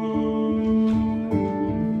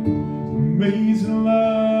 Amazing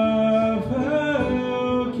love,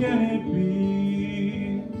 how can it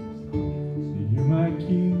be? You're my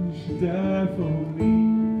king, she died for me.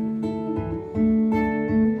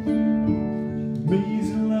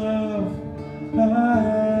 Amazing love,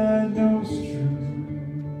 I know it's true.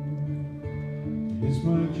 It's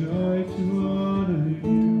my joy to honor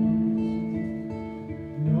you.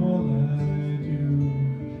 And all I do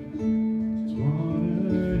is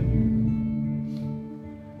honor you.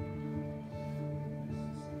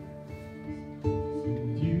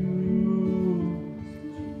 You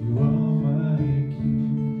are my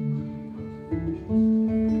king.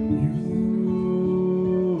 You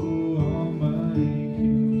are my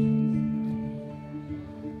king.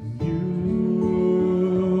 You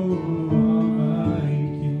are my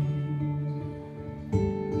king.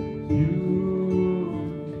 You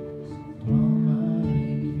are my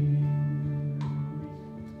king.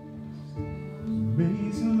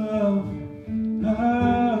 Amazing love,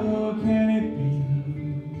 how can it be?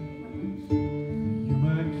 You,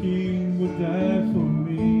 my king, would die for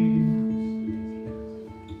me.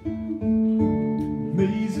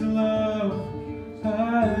 Amazing love,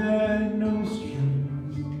 I know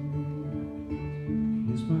strength.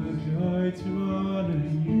 It's my joy to honor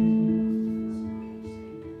you.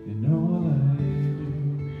 And all I do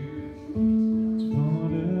is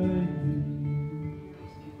honor you.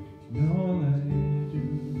 And all I do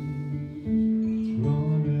is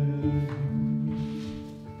honor you.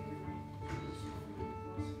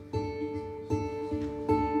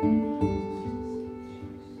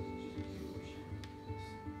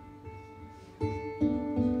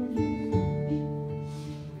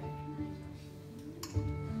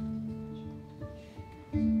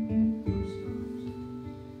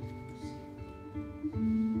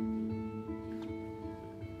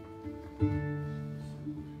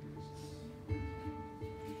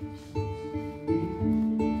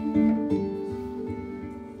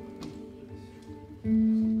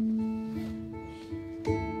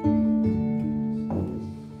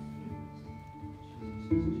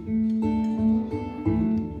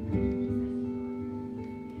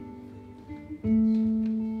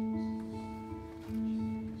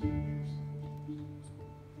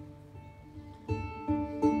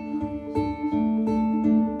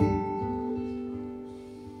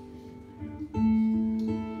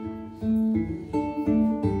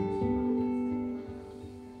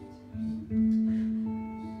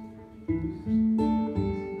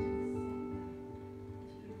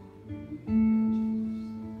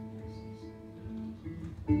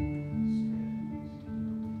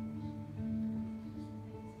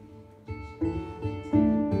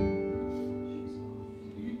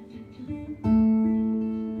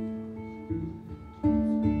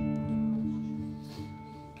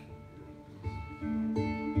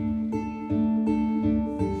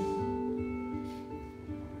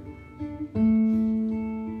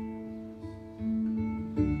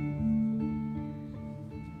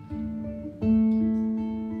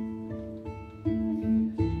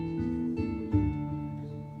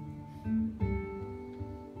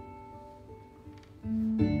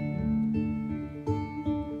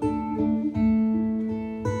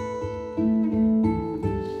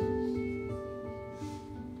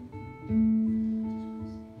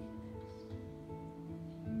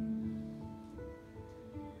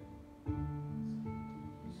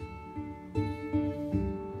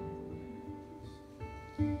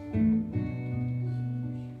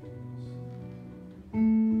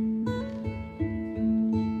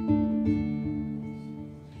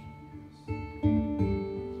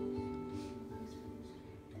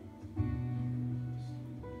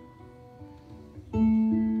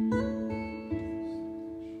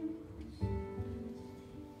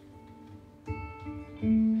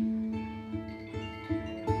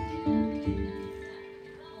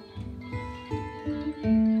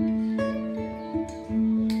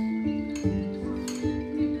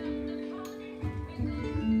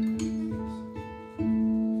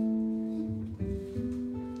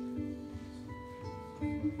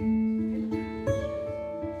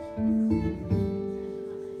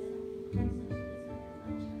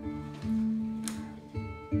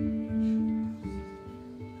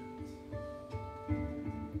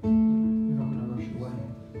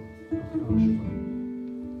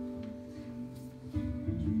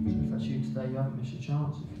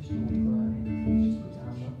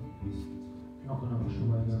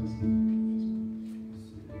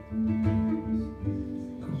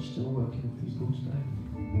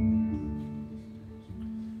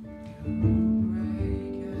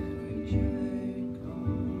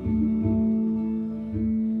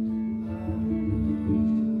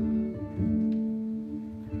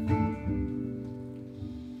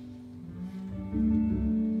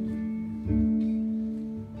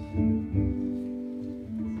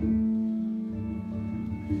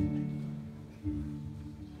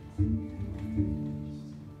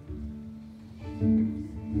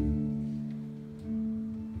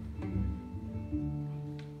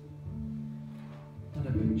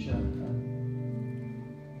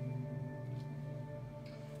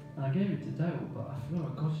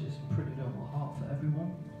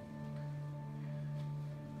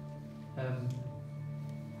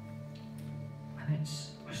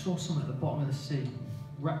 saw someone at the bottom of the sea,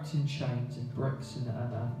 wrapped in chains and bricks and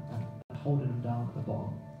holding them down at the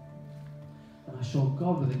bottom. And I saw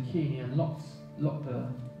God with a key, and he unlocked the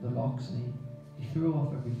locks, and he threw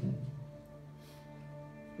off everything.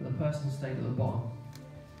 But the person stayed at the bottom.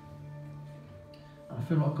 And I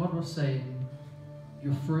feel like God was saying,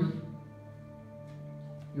 you're free.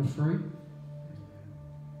 You're free.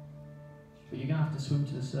 But you're going to have to swim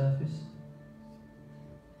to the surface.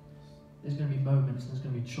 There's going to be moments and there's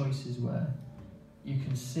going to be choices where you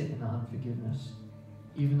can sit in that unforgiveness,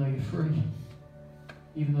 even though you're free,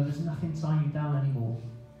 even though there's nothing tying you down anymore.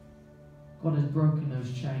 God has broken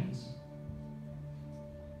those chains.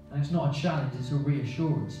 And it's not a challenge, it's a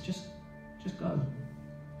reassurance. Just go.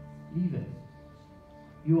 Leave it.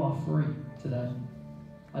 You are free today.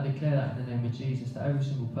 I declare that in the name of Jesus, that every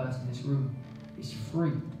single person in this room is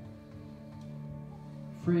free.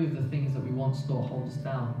 Free of the things that we once thought hold us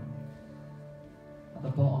down. At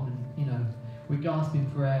the bottom, and we gasp in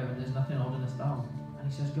prayer and there's nothing holding us down.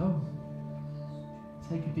 And he says, go.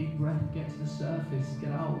 Take a deep breath, get to the surface,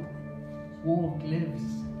 get out. Walk, live.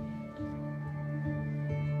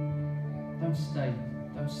 Don't stay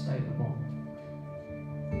at the bottom.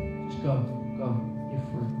 Just go. You're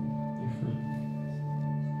free. You're free.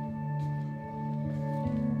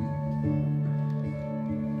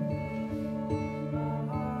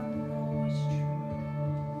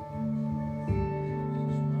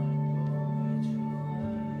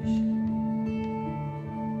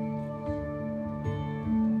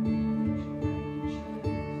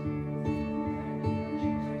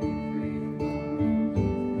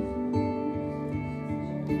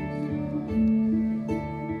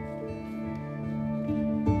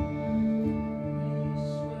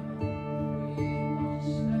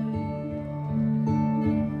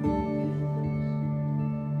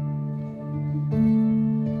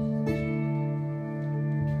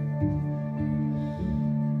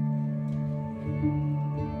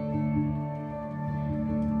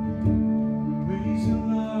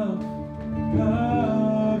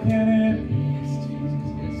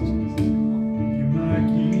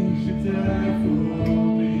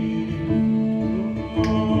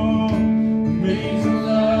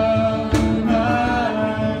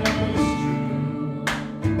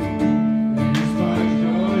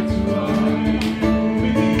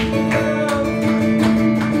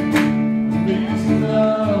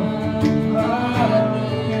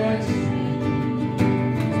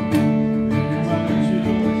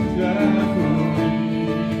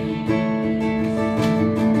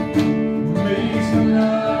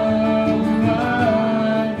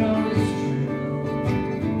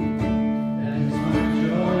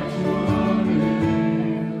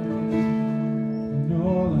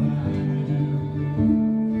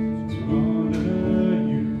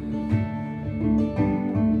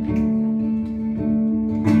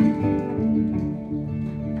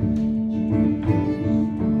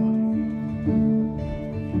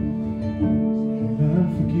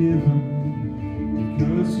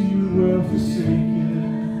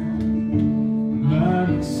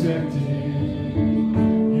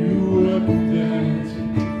 You were condemned.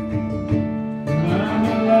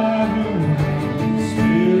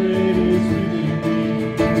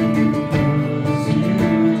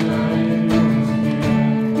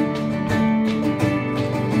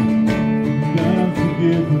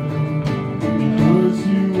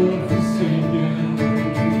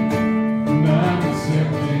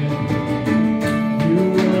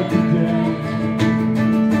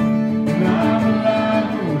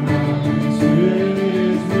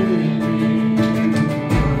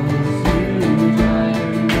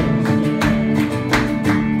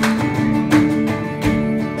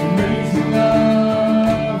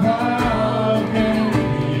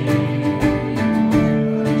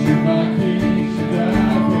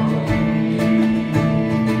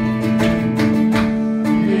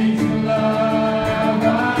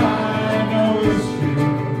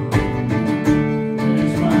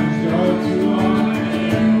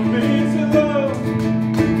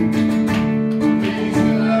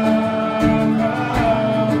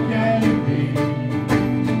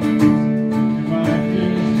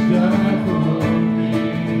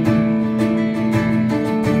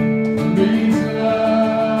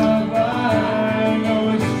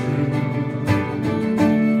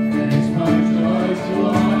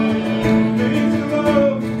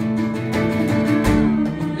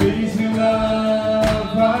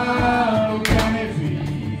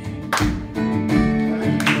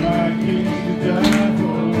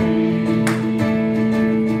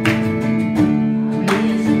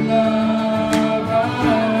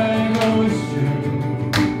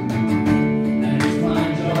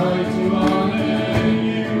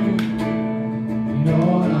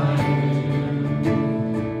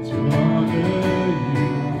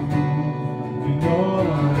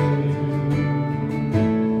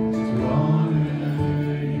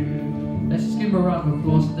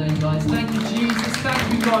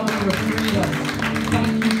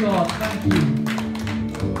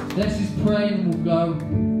 Let's just pray and we'll go.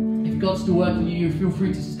 If God's still working in you, feel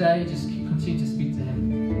free to stay. Just continue to speak to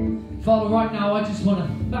Him. Father, right now I just want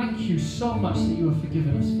to thank you so much that you have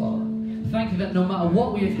forgiven us, Father. Thank you that no matter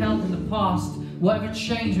what we have held in the past, whatever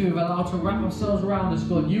change we have allowed to wrap ourselves around us,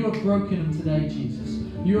 God, you have broken them today, Jesus.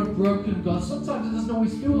 You have broken, God. Sometimes it doesn't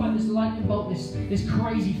always feel like this lightning bolt, this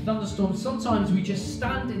crazy thunderstorm. Sometimes we just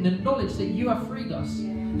stand in the knowledge that you have freed us.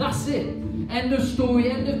 That's it. End of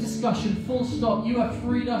story, end of discussion, full stop. You have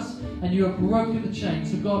freed us and you have broken the chain.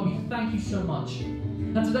 So God, we thank you so much.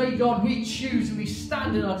 And today, God, we choose and we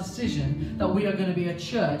stand in our decision that we are going to be a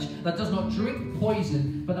church that does not drink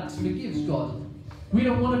poison, but that forgives, God. We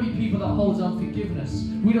don't want to be people that hold unforgiveness.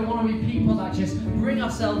 We don't want to be people that just bring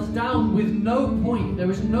ourselves down with no point. There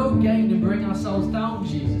is no gain in bringing ourselves down,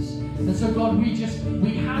 Jesus. And so, God, we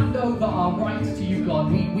hand over our rights to you,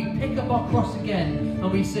 God. We pick up our cross again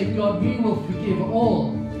and we say, God, we will forgive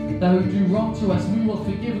all that who do wrong to us. We will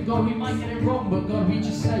forgive. God, we might get it wrong, but God, we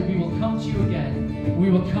just say we will come to you again. We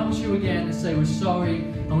will come to you again and say we're sorry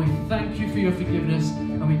and we thank you for your forgiveness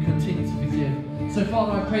and we continue to forgive. So,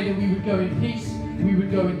 Father, I pray that we would go in peace. We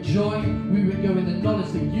would go in joy, we would go in the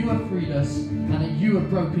knowledge that you have freed us and that you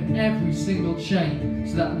have broken every single chain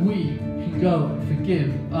so that we can go and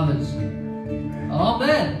forgive others.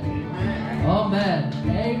 Amen. Amen.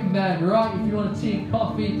 Amen. Right, if you want a tea and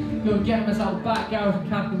coffee, go and get them out the back. Gareth and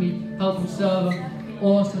Kath can help them serve them.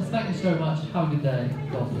 Awesome. Thank you so much. Have a good day.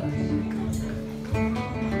 God bless.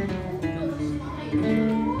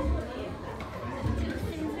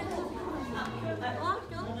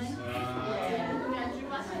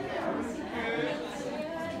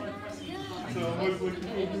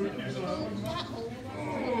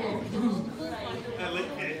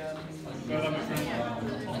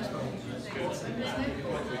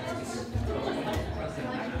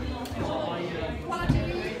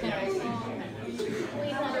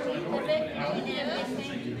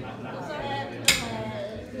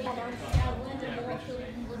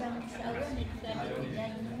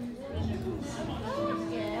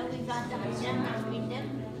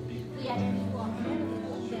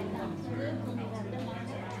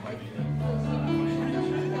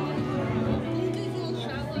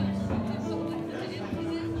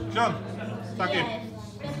 John, thank you.